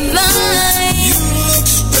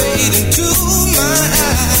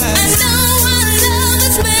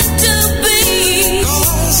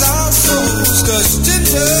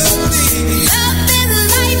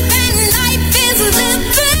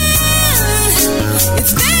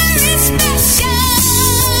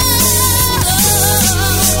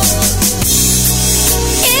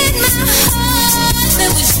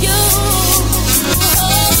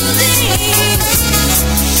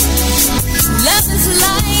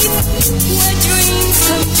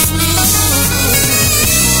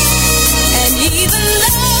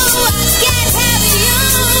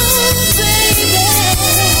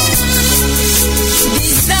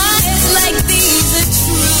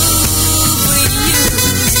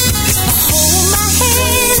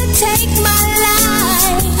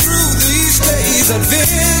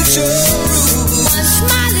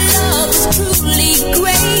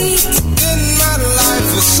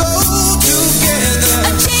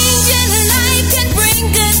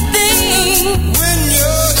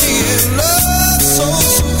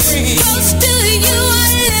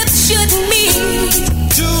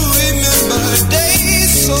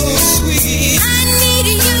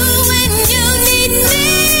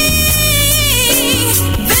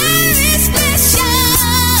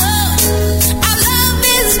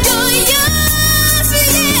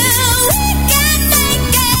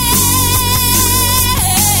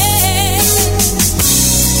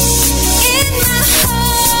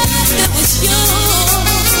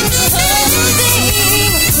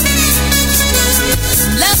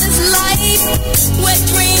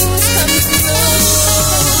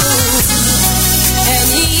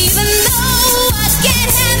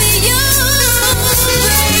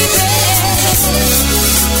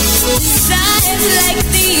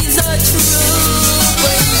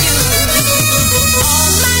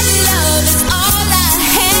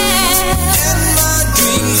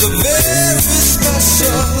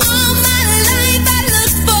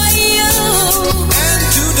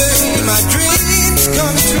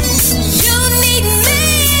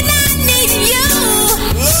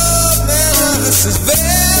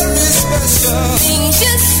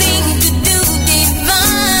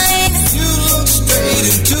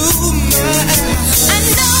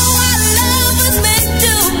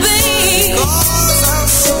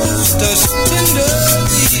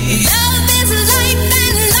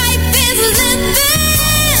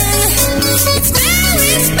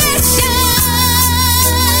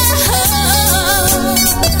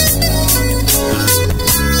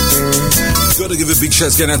give a big shout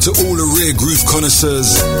going out to all the rare groove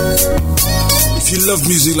connoisseurs. If you love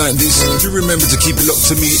music like this, do remember to keep it locked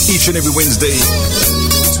to me each and every Wednesday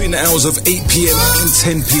between the hours of 8 p.m. and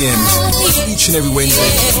 10 p.m. each and every Wednesday.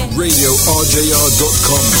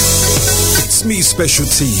 RadioRJR.com. It's me, Special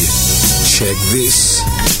T. Check this.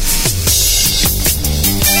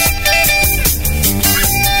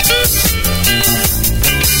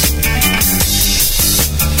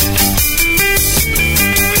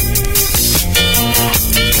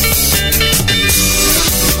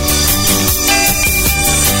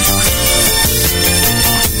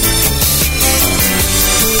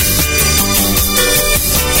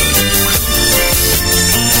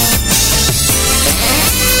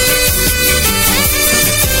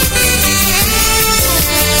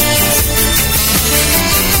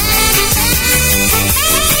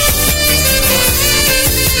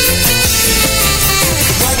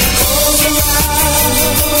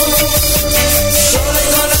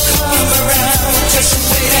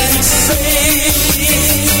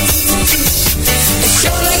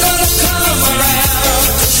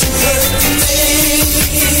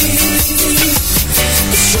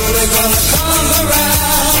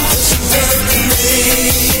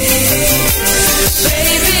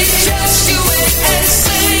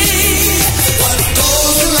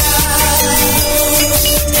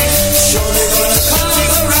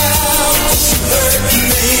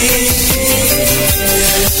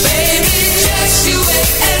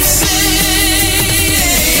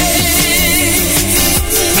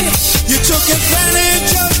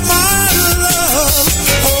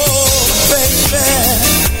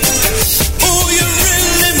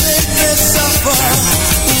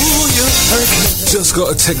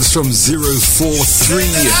 Got a text from 043.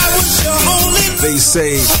 They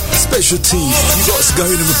say, Special T, you got us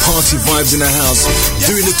going in the party vibes in the house,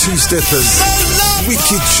 doing the two-steppers.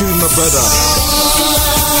 Wicked tune, my brother.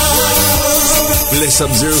 Bless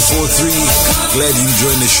up 043. Glad you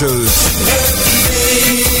enjoying the show.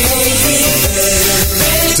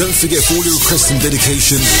 Don't forget, for all your requests and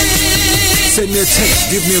dedications, send me a text,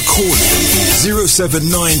 give me a call. 079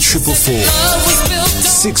 444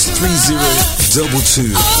 630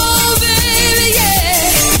 22. Oh, baby, yeah.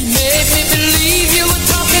 You made me believe you were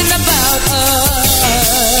talking about us.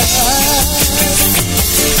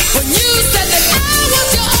 When you said that I was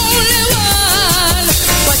your only one,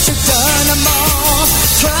 but you've done them all,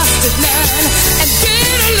 trusted none, and did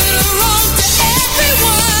a little wrong to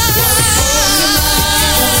everyone.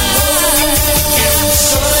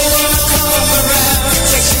 So they gonna come around,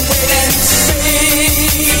 just wait and see.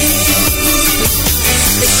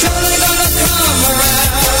 It's surely gonna come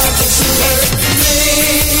around, 'cause you hurt me.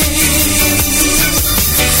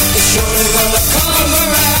 It's surely gonna come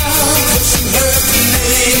around, 'cause you hurt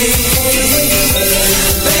me.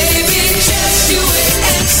 Baby, just you wait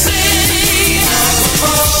and see.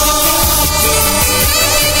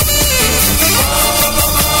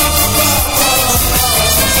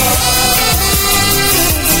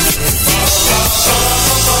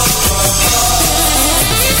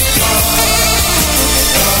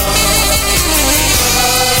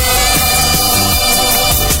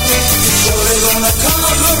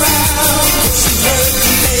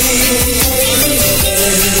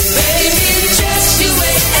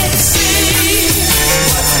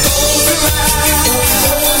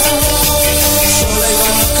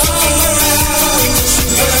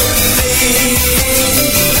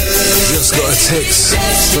 Text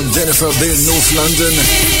from Jennifer up there in North London.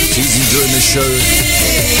 She's enjoying the show.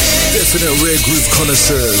 Definite rare groove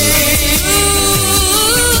connoisseur.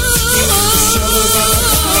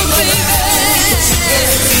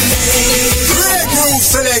 Rare groove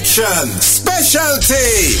selection.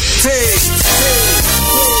 Specialty.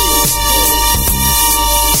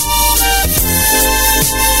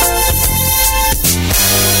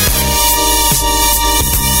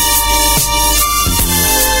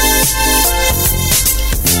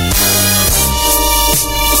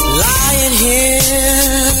 Lying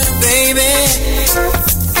here, baby,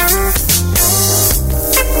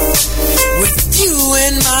 with you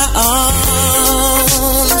in my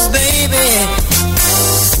arms, baby.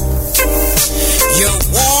 Your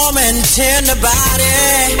warm and tender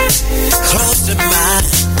body close to mine.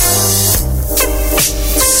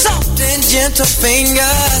 Soft and gentle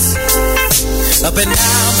fingers up and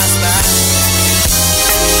down my spine.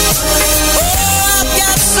 Oh, I've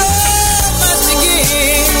got so much to give.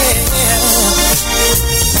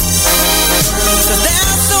 So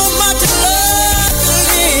there's so much love to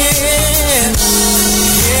live.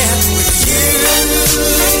 Yeah, with you.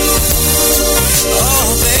 Oh,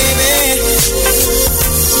 baby.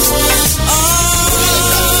 Oh,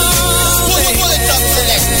 baby.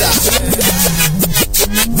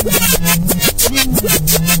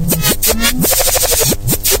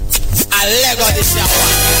 this one.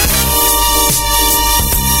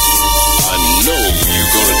 I know you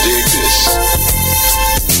gonna dig this.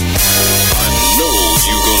 I know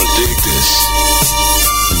you gonna dig this.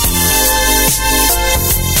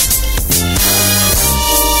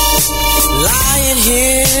 Lying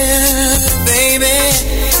here, baby,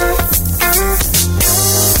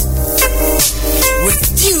 with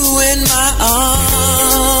you in my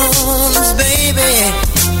arms, baby.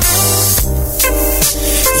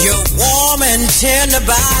 Your warm and tender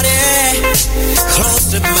body close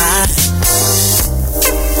to mine.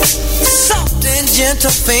 Soft and gentle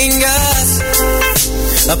fingers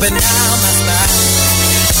up and down my spine.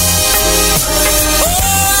 Oh,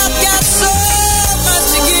 I've got so much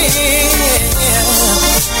to give.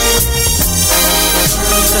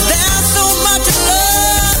 There's so much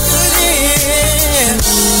love to live.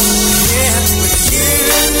 Yeah, with you.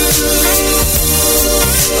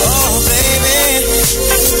 Oh, baby.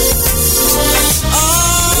 Oh,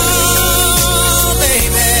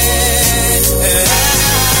 baby.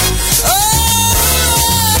 Oh,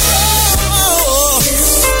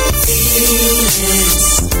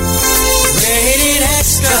 rated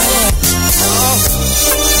extra. Oh,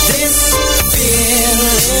 this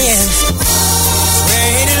feeling's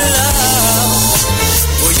rated love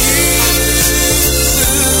for you.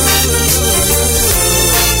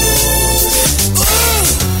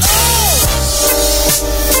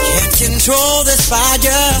 Can't control this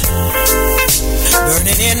fire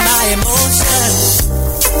burning in my emotions.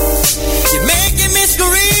 You're making me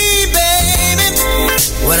scream, baby,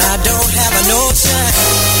 when I don't have a notion.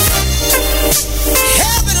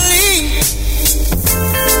 Heavenly,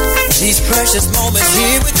 these precious moments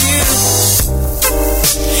here with you.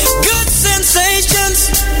 Good sensations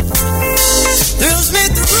thrills me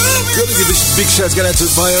through. Gotta give a big shout out to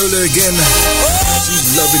Viola again.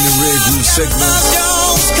 She's loving the Rare Groove segment.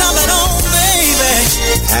 Coming on, baby.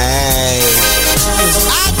 Hey.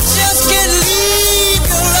 I just can't leave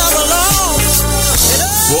your love alone.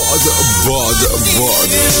 Bod.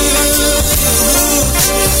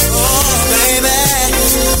 Oh, baby.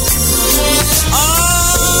 Oh,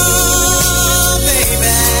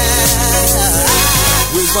 baby.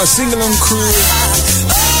 Where's my sing-along crew?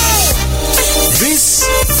 This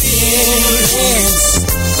feeling's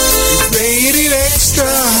rated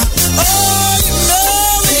extra. Oh, you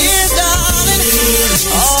know it is, darling.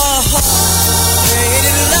 Oh,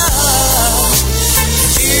 rated love.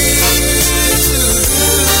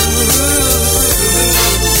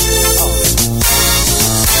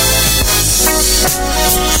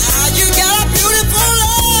 You got a beautiful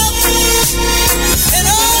love. And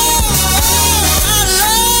I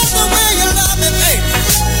love the way you love me, baby.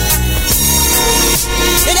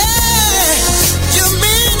 And you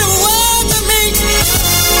mean the world to me.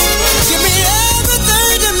 Give me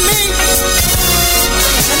everything to me.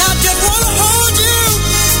 And I just want to hold you.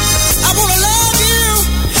 I want to love you.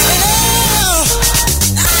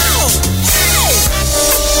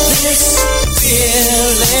 And this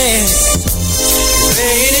feeling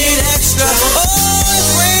rated extra. Oh, it's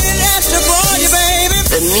rated extra for you, baby.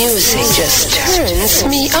 The music just turns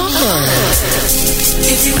me on.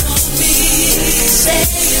 If you want me, say it.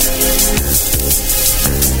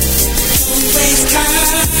 Don't waste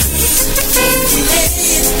time.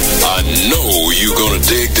 I know you gonna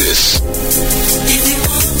dig this. If you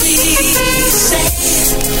want me, say it.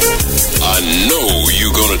 I know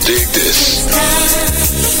you gonna dig this.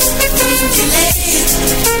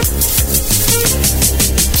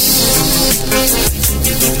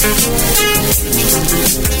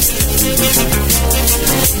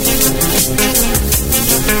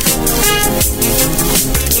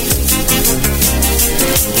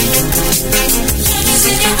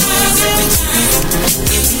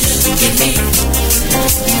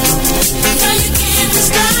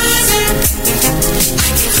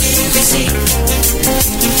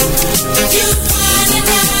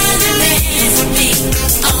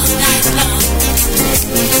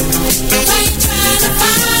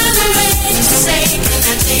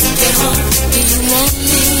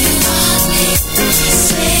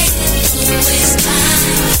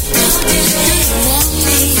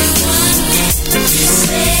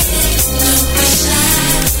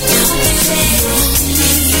 Say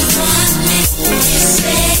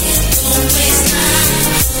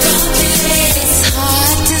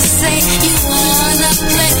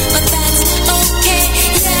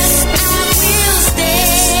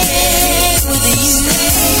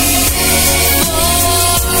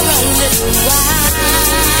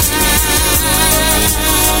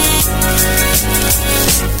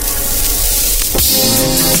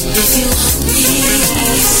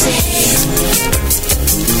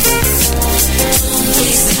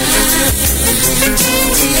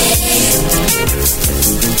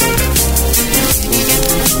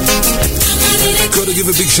give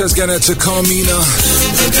a big shout out to Carmina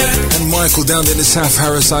and Michael down there in the South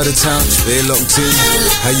Harrow side of town. They're locked in.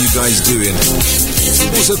 How you guys doing?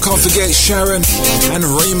 Also can't forget Sharon and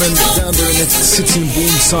Raymond down there in the Sitting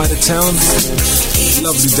Bourne side of town.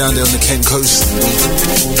 Lovely down there on the Kent coast.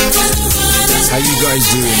 How you guys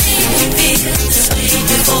doing?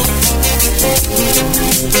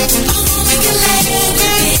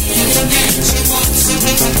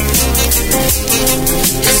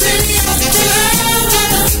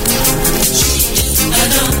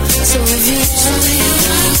 So if you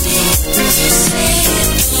want me, say it,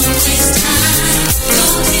 don't waste time,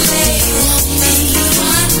 don't delay. You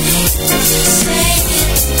want me, say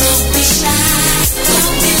it, don't be shy,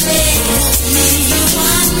 don't delay. You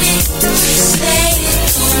want me, say it,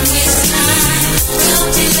 don't waste time,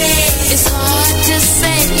 don't delay. It's hard to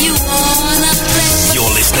say you wanna play.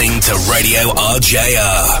 You're listening to Radio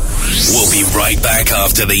RJR. We'll be right back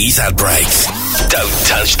after these ad breaks. Don't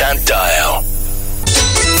touch that dial.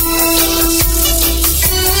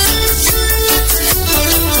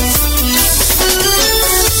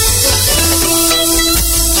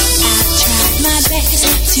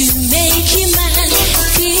 To make you mine,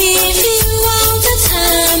 give you all the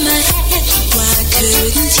time I had. Why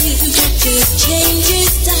couldn't you just change your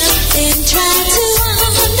style and try to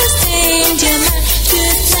understand your mind?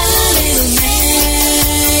 Goodbye, little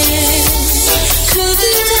man.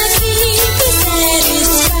 Couldn't I keep you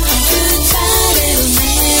satisfied? Goodbye, little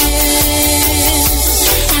man.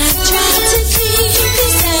 I tried to keep you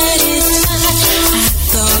satisfied. I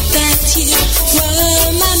thought that you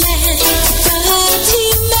were my man, but you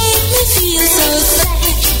feel so sad.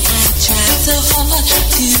 I tried so hard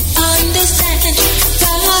to understand,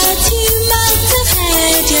 but you must have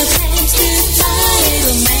had your plans. Goodbye,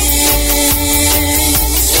 little man.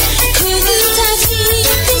 Couldn't I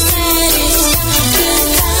keep you satisfied?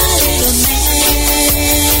 Goodbye, little man.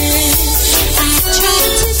 I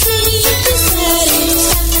tried to keep you satisfied.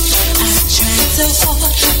 I tried so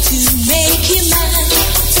hard to make you mine,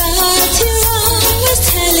 but you're always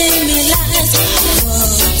telling me lies.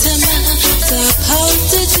 What am I supposed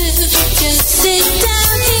to do? Just sit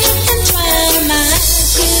down here and dry my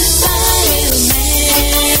eyes. Goodbye, little man.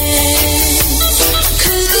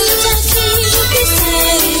 Couldn't I keep you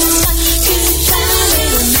satisfied? Goodbye,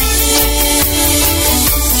 little man.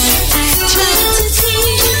 I tried to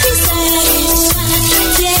keep you satisfied.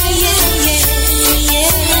 Yeah, yeah, yeah,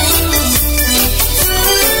 yeah.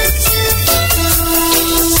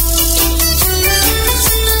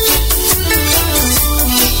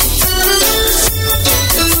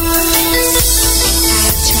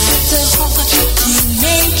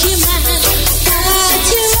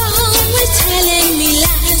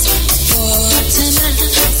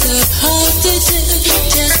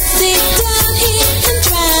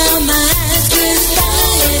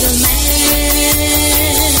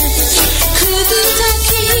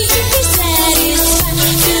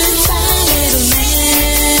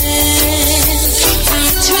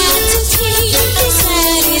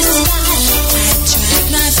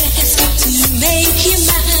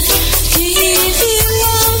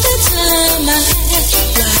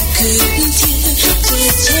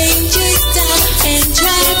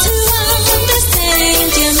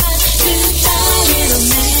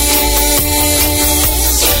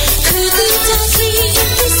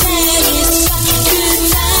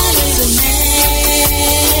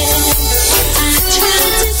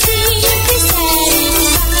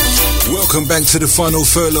 Welcome back to the final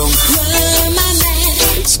furlong.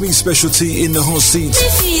 It's me, Specialty, in the hot seat,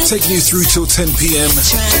 taking you through till 10 p.m.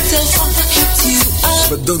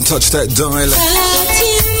 But don't touch that dial.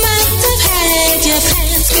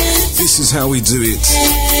 This is how we do it.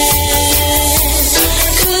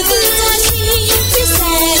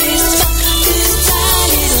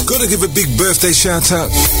 Gotta give a big birthday shout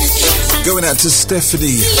out. Going out to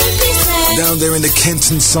Stephanie down there in the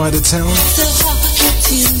Kenton side of town.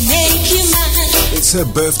 It's her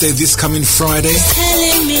birthday this coming Friday.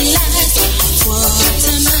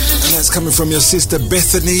 And that's coming from your sister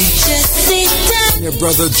Bethany and your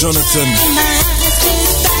brother Jonathan,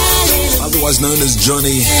 otherwise known as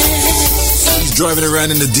Johnny. He's driving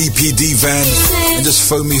around in the DPD van and just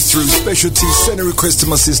phone me through. Specialty, send a request to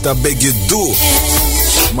my sister, I beg you do.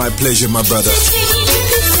 My pleasure, my brother.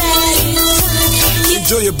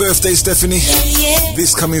 Enjoy your birthday, Stephanie,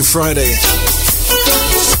 this coming Friday.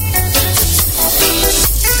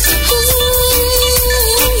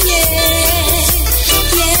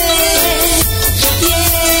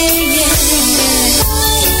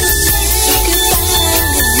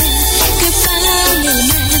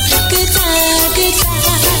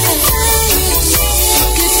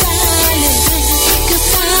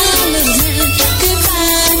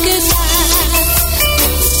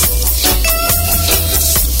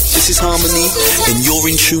 harmony, and you're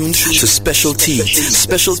in tune to Special T.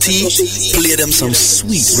 Special T, play them some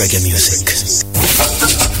sweet reggae music.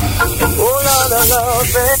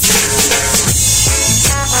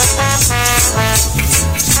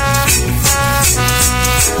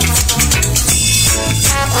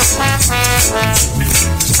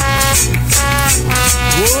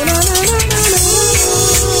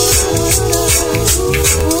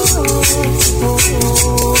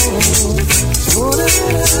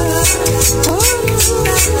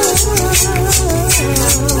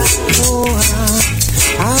 Lord,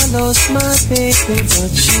 I lost my baby,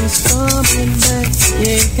 but she's coming back,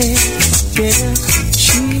 yeah.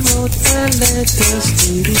 She wrote a letter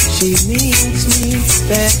stating she needs me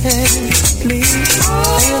badly, and if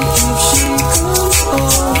she comes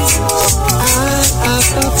home, I have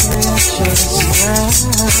a precious time.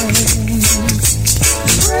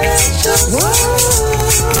 Precious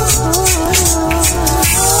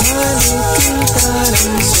my little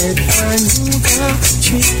darling said I knew God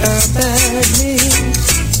treat her badly.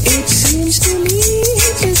 It seems to me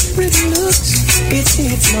just pretty looks, it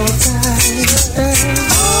hypnotized her.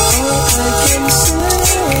 All I can say,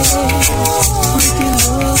 pretty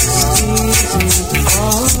looks isn't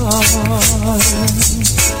all.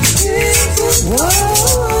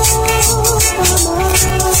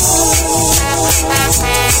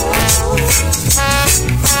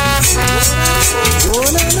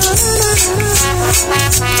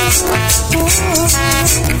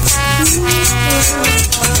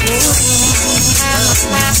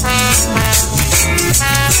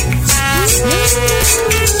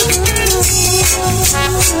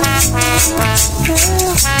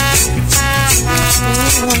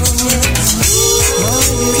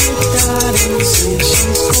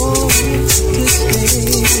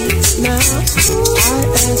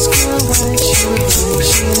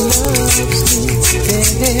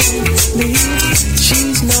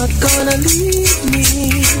 She's not gonna leave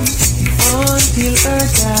me until her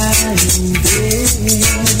dying day.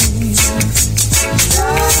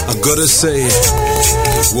 I gotta say,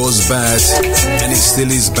 it was bad, and it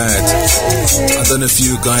still is bad. I don't know if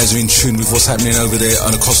you guys are in tune with what's happening over there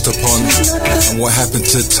on the Costa Pond and what happened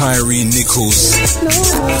to Tyree Nichols.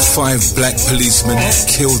 5 black policemen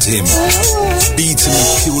killed him, beaten and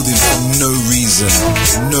killed him for no reason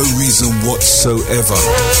whatsoever.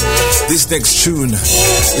 This next tune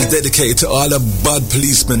is dedicated to all the bad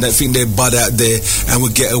policemen that think they're bad out there and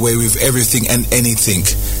will get away with everything and anything.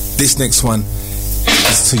 This next one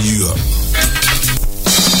is to you.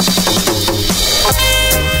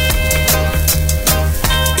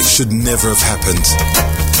 It should never have happened.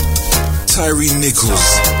 Tyree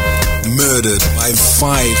Nichols murdered by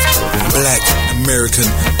 5 black American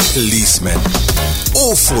policemen.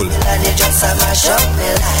 Awful. Babylon, you just a mash up me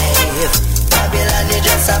life. Babylon, you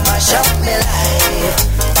just a mash up me life.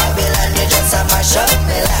 Babylon, you just a mash up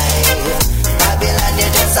me life. Babylon, you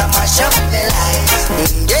just a mash up me life.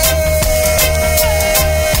 Yeah.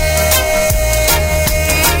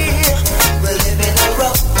 We're living a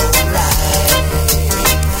rough life.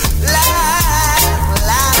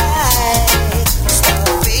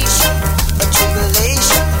 Starvation, a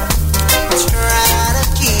tribulation, trying to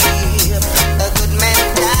keep a good man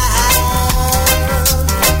down.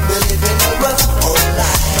 We're living a rough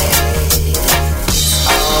life.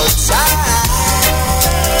 Outside,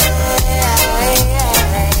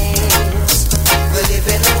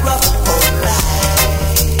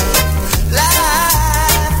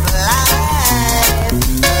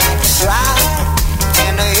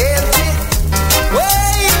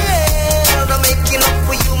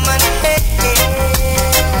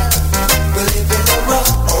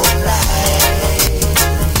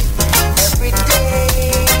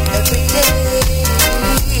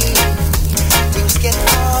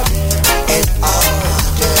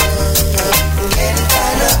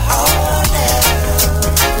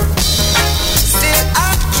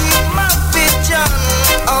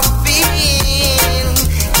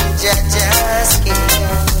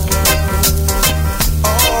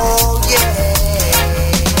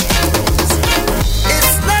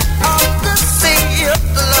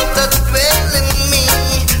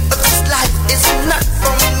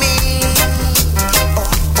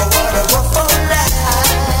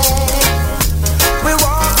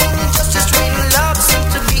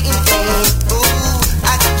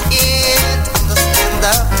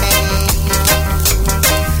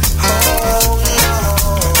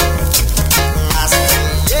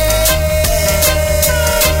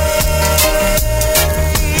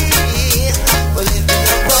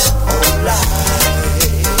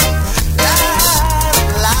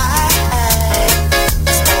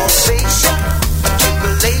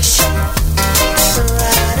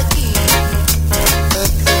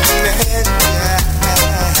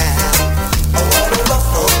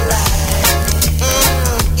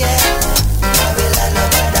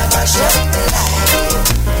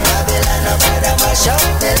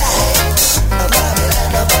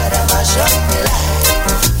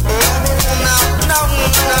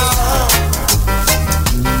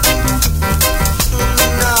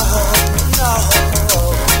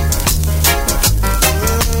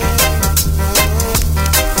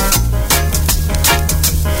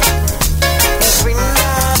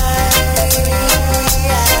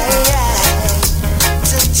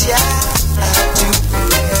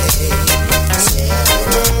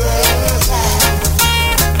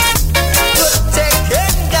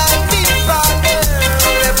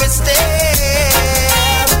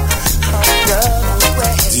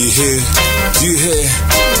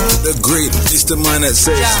 the man that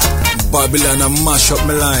says, Babylon, I mash up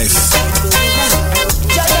my life.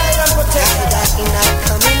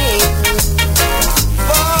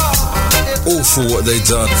 All for what they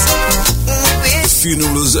done. The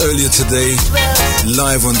funeral was earlier today,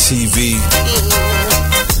 live on TV.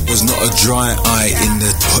 Was not a dry eye in the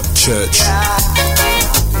church.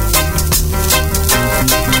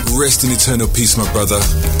 Rest in eternal peace, my brother.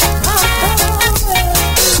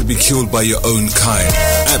 To be killed by your own kind,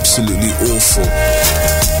 absolutely awful.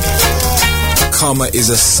 Karma is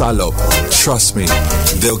a salop. Trust me,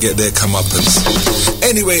 they'll get their comeuppance.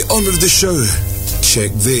 Anyway, on with the show.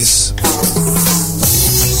 Check this.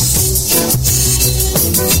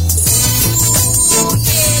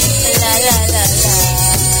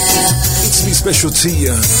 It's me, Special T,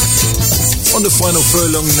 on the final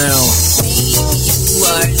furlong now.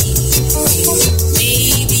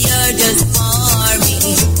 Maybe you're just for me,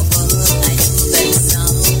 but I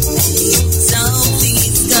know that something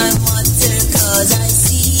is gonna matter, 'cause I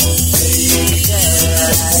see, girl,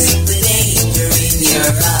 the danger in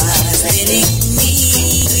your eyes telling me,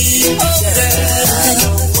 oh girl, I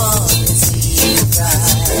don't want to see you cry.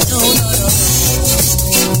 No, no, no, no.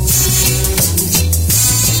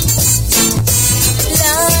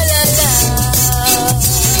 La la la.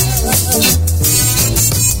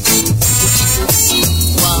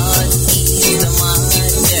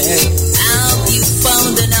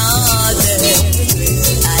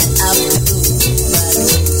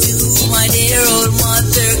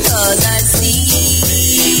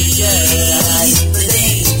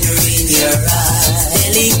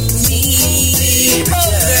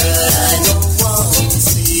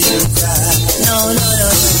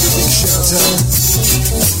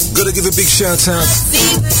 Gotta give a big shout out.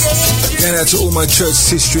 Going out to all my church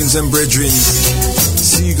sisterins and brethren.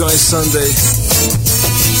 See you guys Sunday.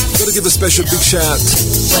 Gotta give a special big shout.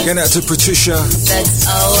 Going out to Patricia.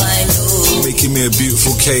 Making me a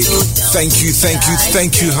beautiful cake. Thank you, thank you,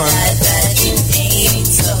 thank you, hon.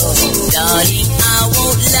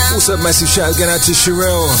 Also a massive shout going out to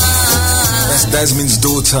Sherelle. That's Dasmin's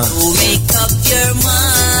daughter.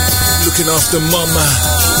 Looking after mama.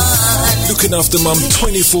 Looking after mum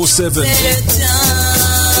 24/7.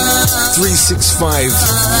 365.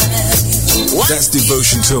 That's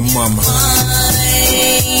devotion to a mum.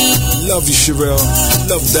 Love you, Sherelle.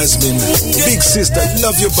 Love Dasmin. Big sister,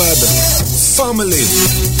 love your brother. Family.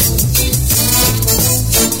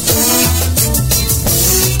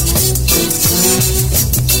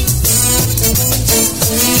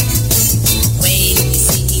 When we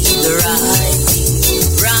see the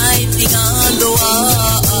writing on the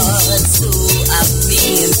wall, so I've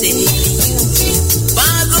been telling you,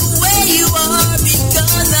 by the way you are,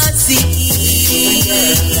 because I see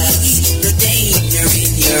the danger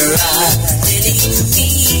in your eyes telling me,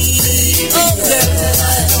 oh girl,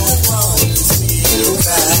 I don't want to see you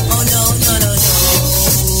cry. Oh no, no, no, no.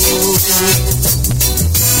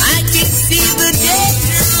 I can see the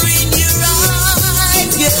danger in your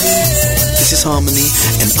eyes, girl. This is Harmony,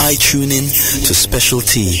 and I tune in to Special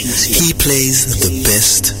T. He plays the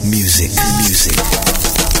best music.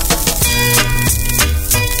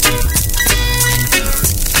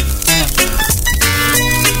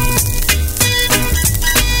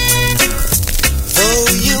 Though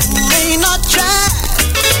you may not try,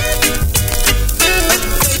 a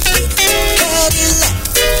great big Cadillac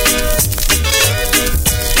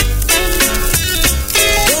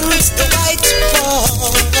against the white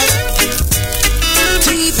wall.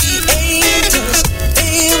 TV angels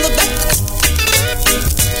in the back.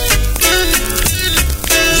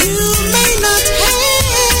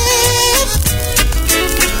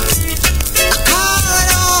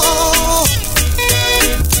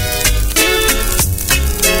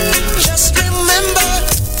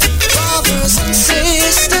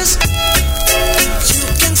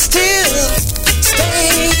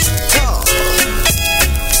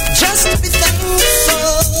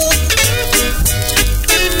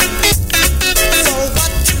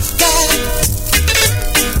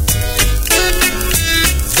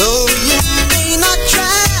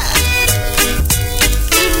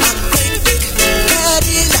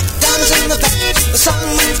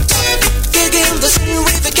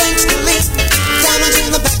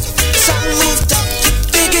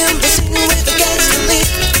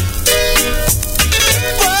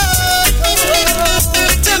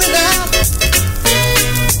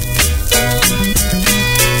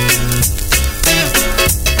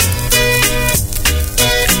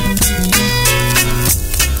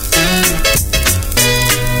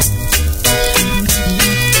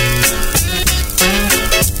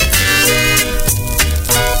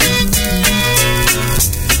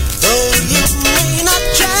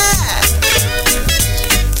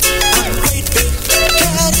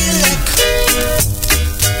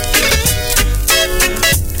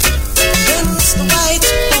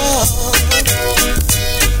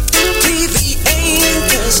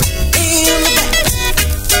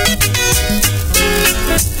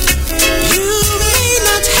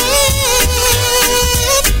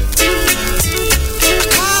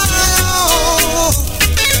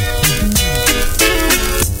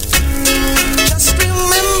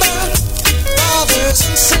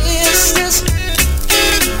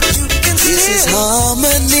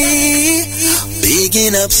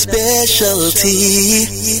 specialty.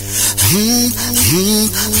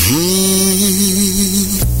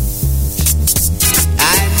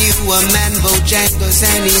 I knew a man Bojangles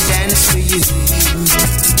and he danced for you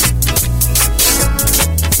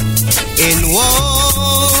in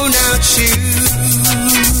worn-out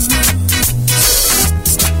shoes,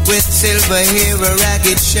 with silver hair, a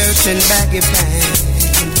ragged shirt and baggy pants.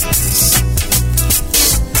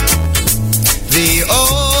 The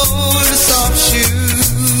old soft shoes.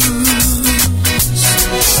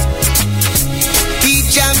 He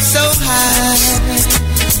jumped so high,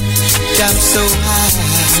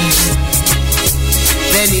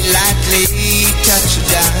 then he lightly touched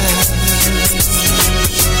down.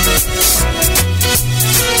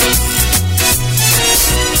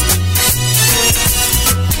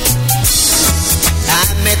 I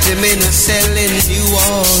met him in a cell in New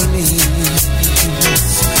Orleans.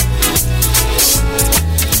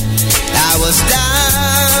 I was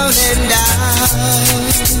down and out.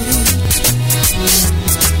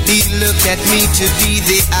 He looked at me to be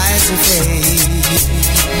the eyes of age.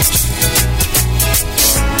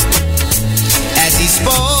 As he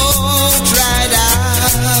spoke right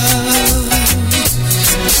out,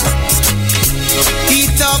 he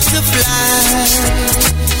talked of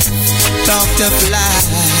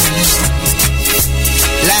life,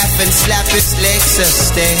 laugh and slap his legs a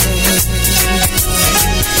stare.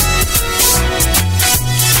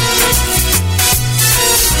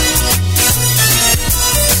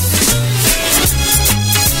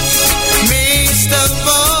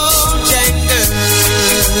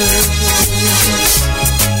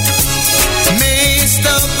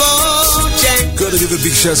 Gotta give a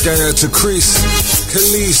big shout going out to Chris,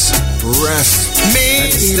 Khalees, Raf, and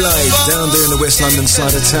Eli down there in the West London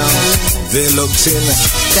side of town. They're locked in.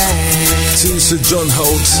 To Sir John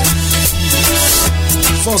Holt.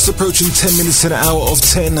 Fast approaching 10 minutes to the hour of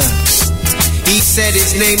 10. He said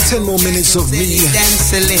his name. 10 more minutes of me,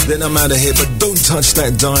 then I'm out of here. But don't touch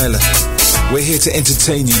that dial. We're here to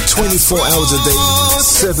entertain you 24 hours a day,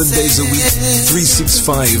 7 days a week,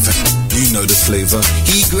 365. You know the flavor.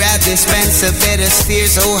 He grabbed his pants a bed of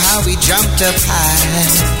stairs. Oh, how he jumped up high.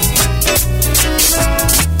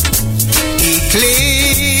 He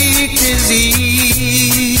clicked his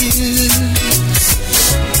heels.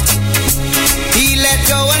 He let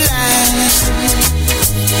go a lie.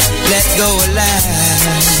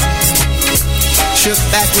 Shook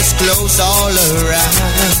back his clothes all around.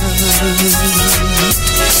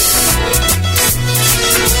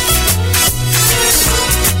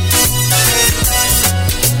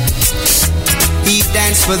 He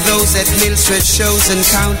danced for those at Milford shows and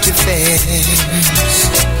county fairs.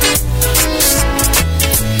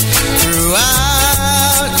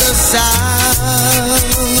 Throughout the South,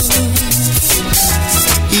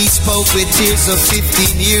 he spoke with tears of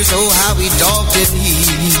 15 years. Oh, how he dogged and he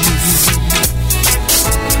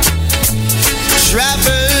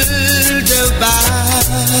traveled about.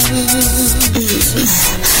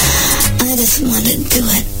 I just want to do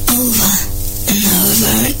it over and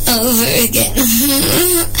over and over again.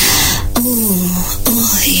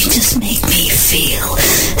 Oh, you just make me feel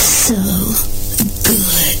so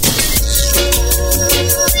good.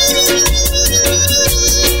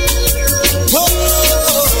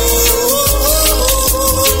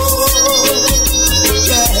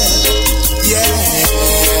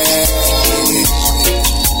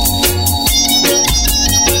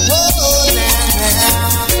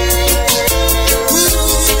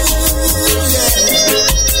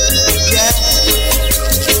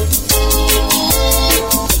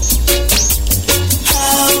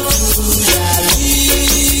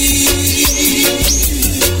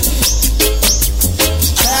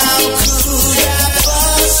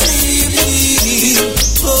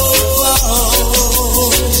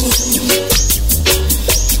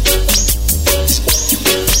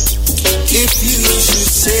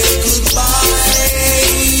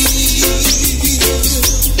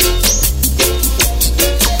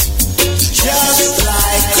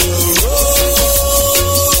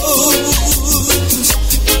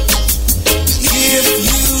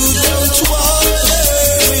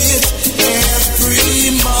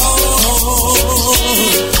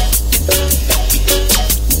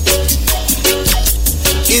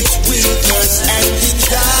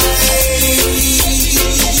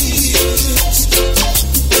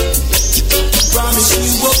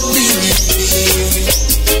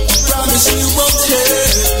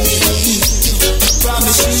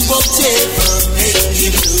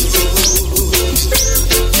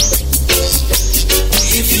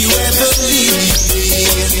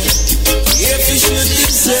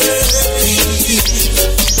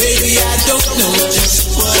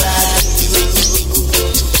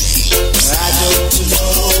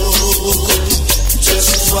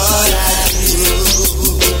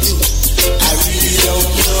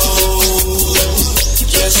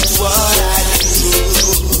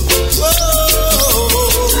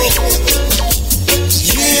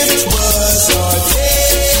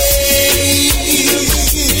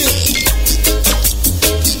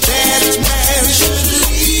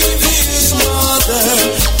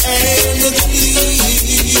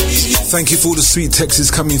 Thank you for all the sweet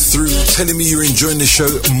texts coming through, telling me you're enjoying the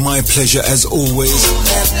show. My pleasure as always.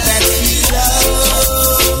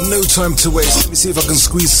 No time to waste. Let me see if I can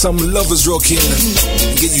squeeze some lovers rock in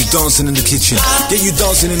and get you dancing in the kitchen, get you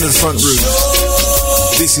dancing in the front room.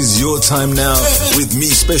 This is your time now with me,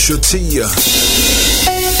 Special T.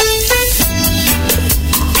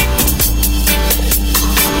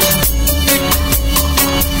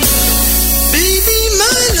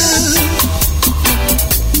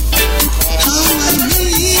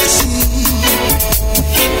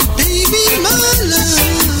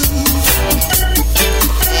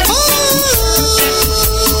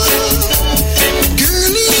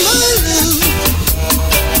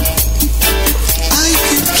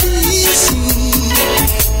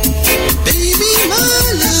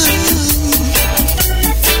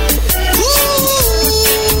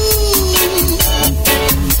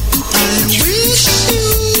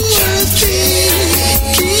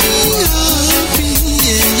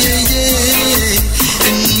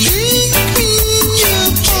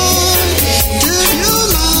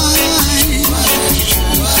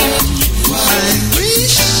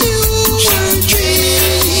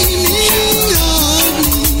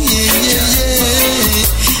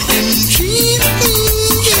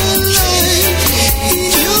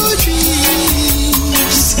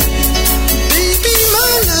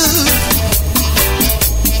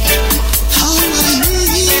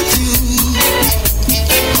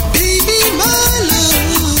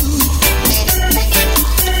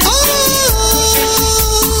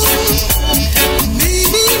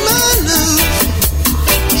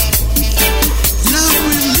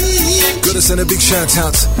 Send a big shout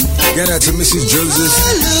out. Going out to Mrs. Joseph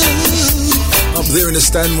up there in the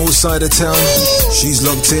Stanmore side of town. She's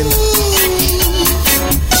locked in.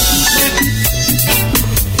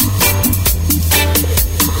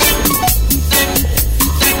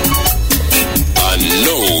 I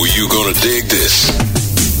know you're gonna dig this.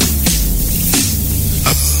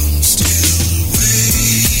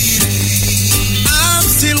 I'm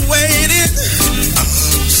still waiting.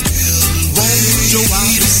 Won't you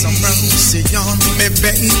have some mercy on me,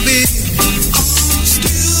 baby?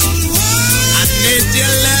 I need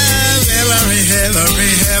your love every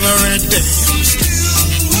day.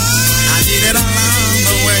 I need it along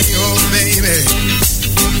the way, oh baby.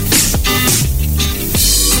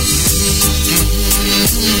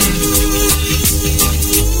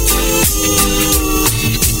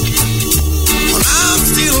 Well, I'm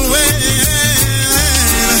still waiting.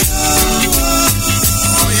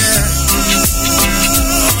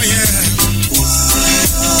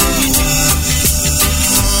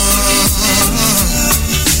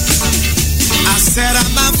 Set on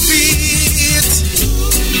my feet,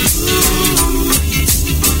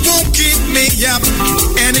 won't keep me up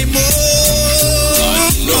anymore.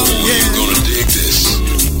 I know you're gonna dig this.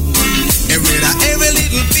 Every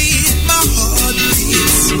little beat, my heart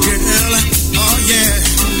beats, girl. Oh yeah,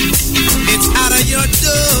 it's out of your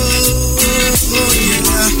door. Oh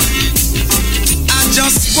yeah, I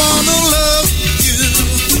just wanna love you,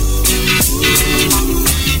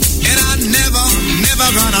 and I never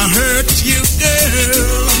gonna hurt you, girl.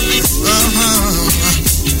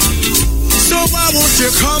 So why won't you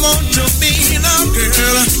come on to me now,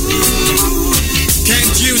 girl?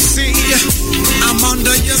 Can't you see I'm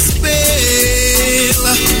under your spell?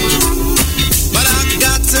 But I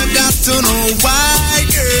got to know why,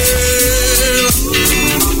 girl.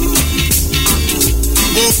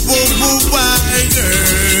 Why,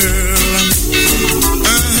 girl?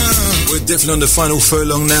 We're definitely on the final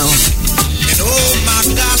furlong now. Oh my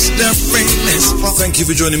gosh, the rain is falling. Thank you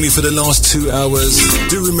for joining me for the last 2 hours.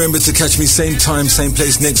 Do remember to catch me same time, same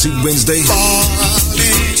place next week, Wednesday,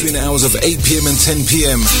 between the hours of 8 p.m. and 10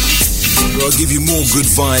 p.m. where I'll give you more good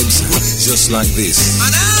vibes, just like this.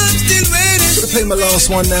 And I'm still waiting. Gonna play my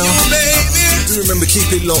last one now. Do remember,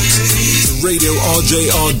 keep it locked to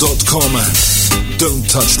radiorjr.com. Don't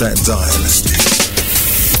touch that dial.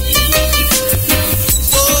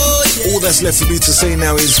 All that's left for me to say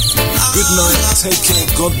now is good night, take care,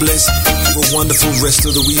 God bless, have a wonderful rest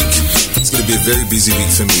of the week. It's going to be a very busy week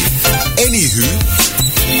for me. Anywho,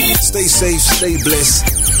 stay safe, stay blessed.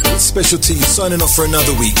 It's Special T signing off for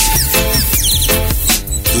another week.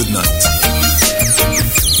 Good night.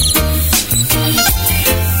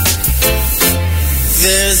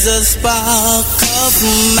 There's a spark of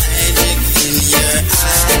magic in your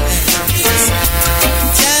eyes.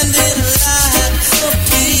 Candlelight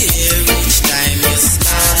appear each time you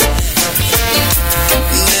smile.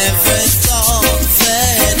 Never thought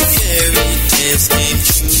that fairy tales came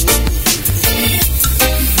true,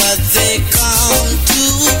 but they come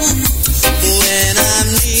true when I'm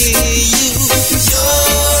near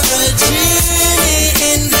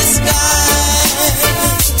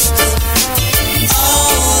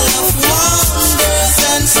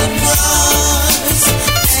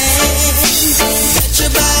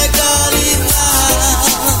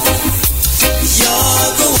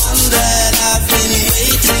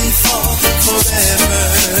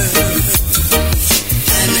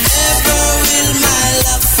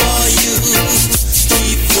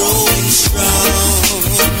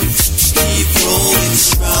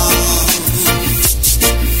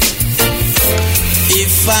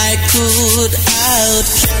could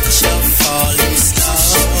outcatch a falling star.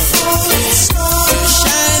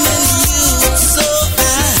 Shine on you so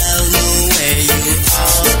I'll know where you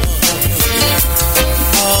are.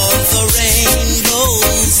 All the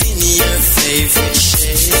rainbows in your favorite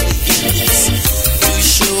shades to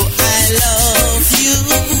show I love you,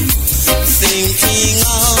 thinking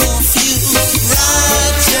of you.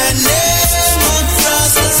 Write your name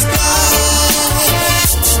across the sky.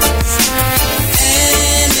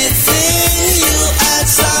 Anything you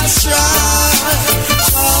ask, I'll try.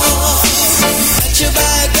 Got you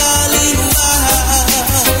back, darling, wow.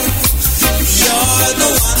 You're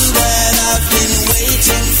the one that I've been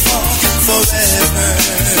waiting for forever.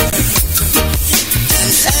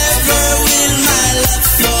 And ever will my love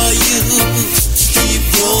for you keep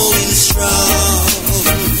growing strong.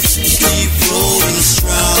 Keep growing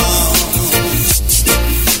strong.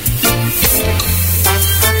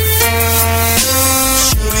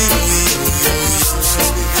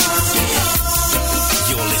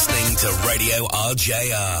 You're listening to Radio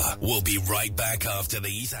RJR. We'll be right back after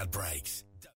these ad breaks.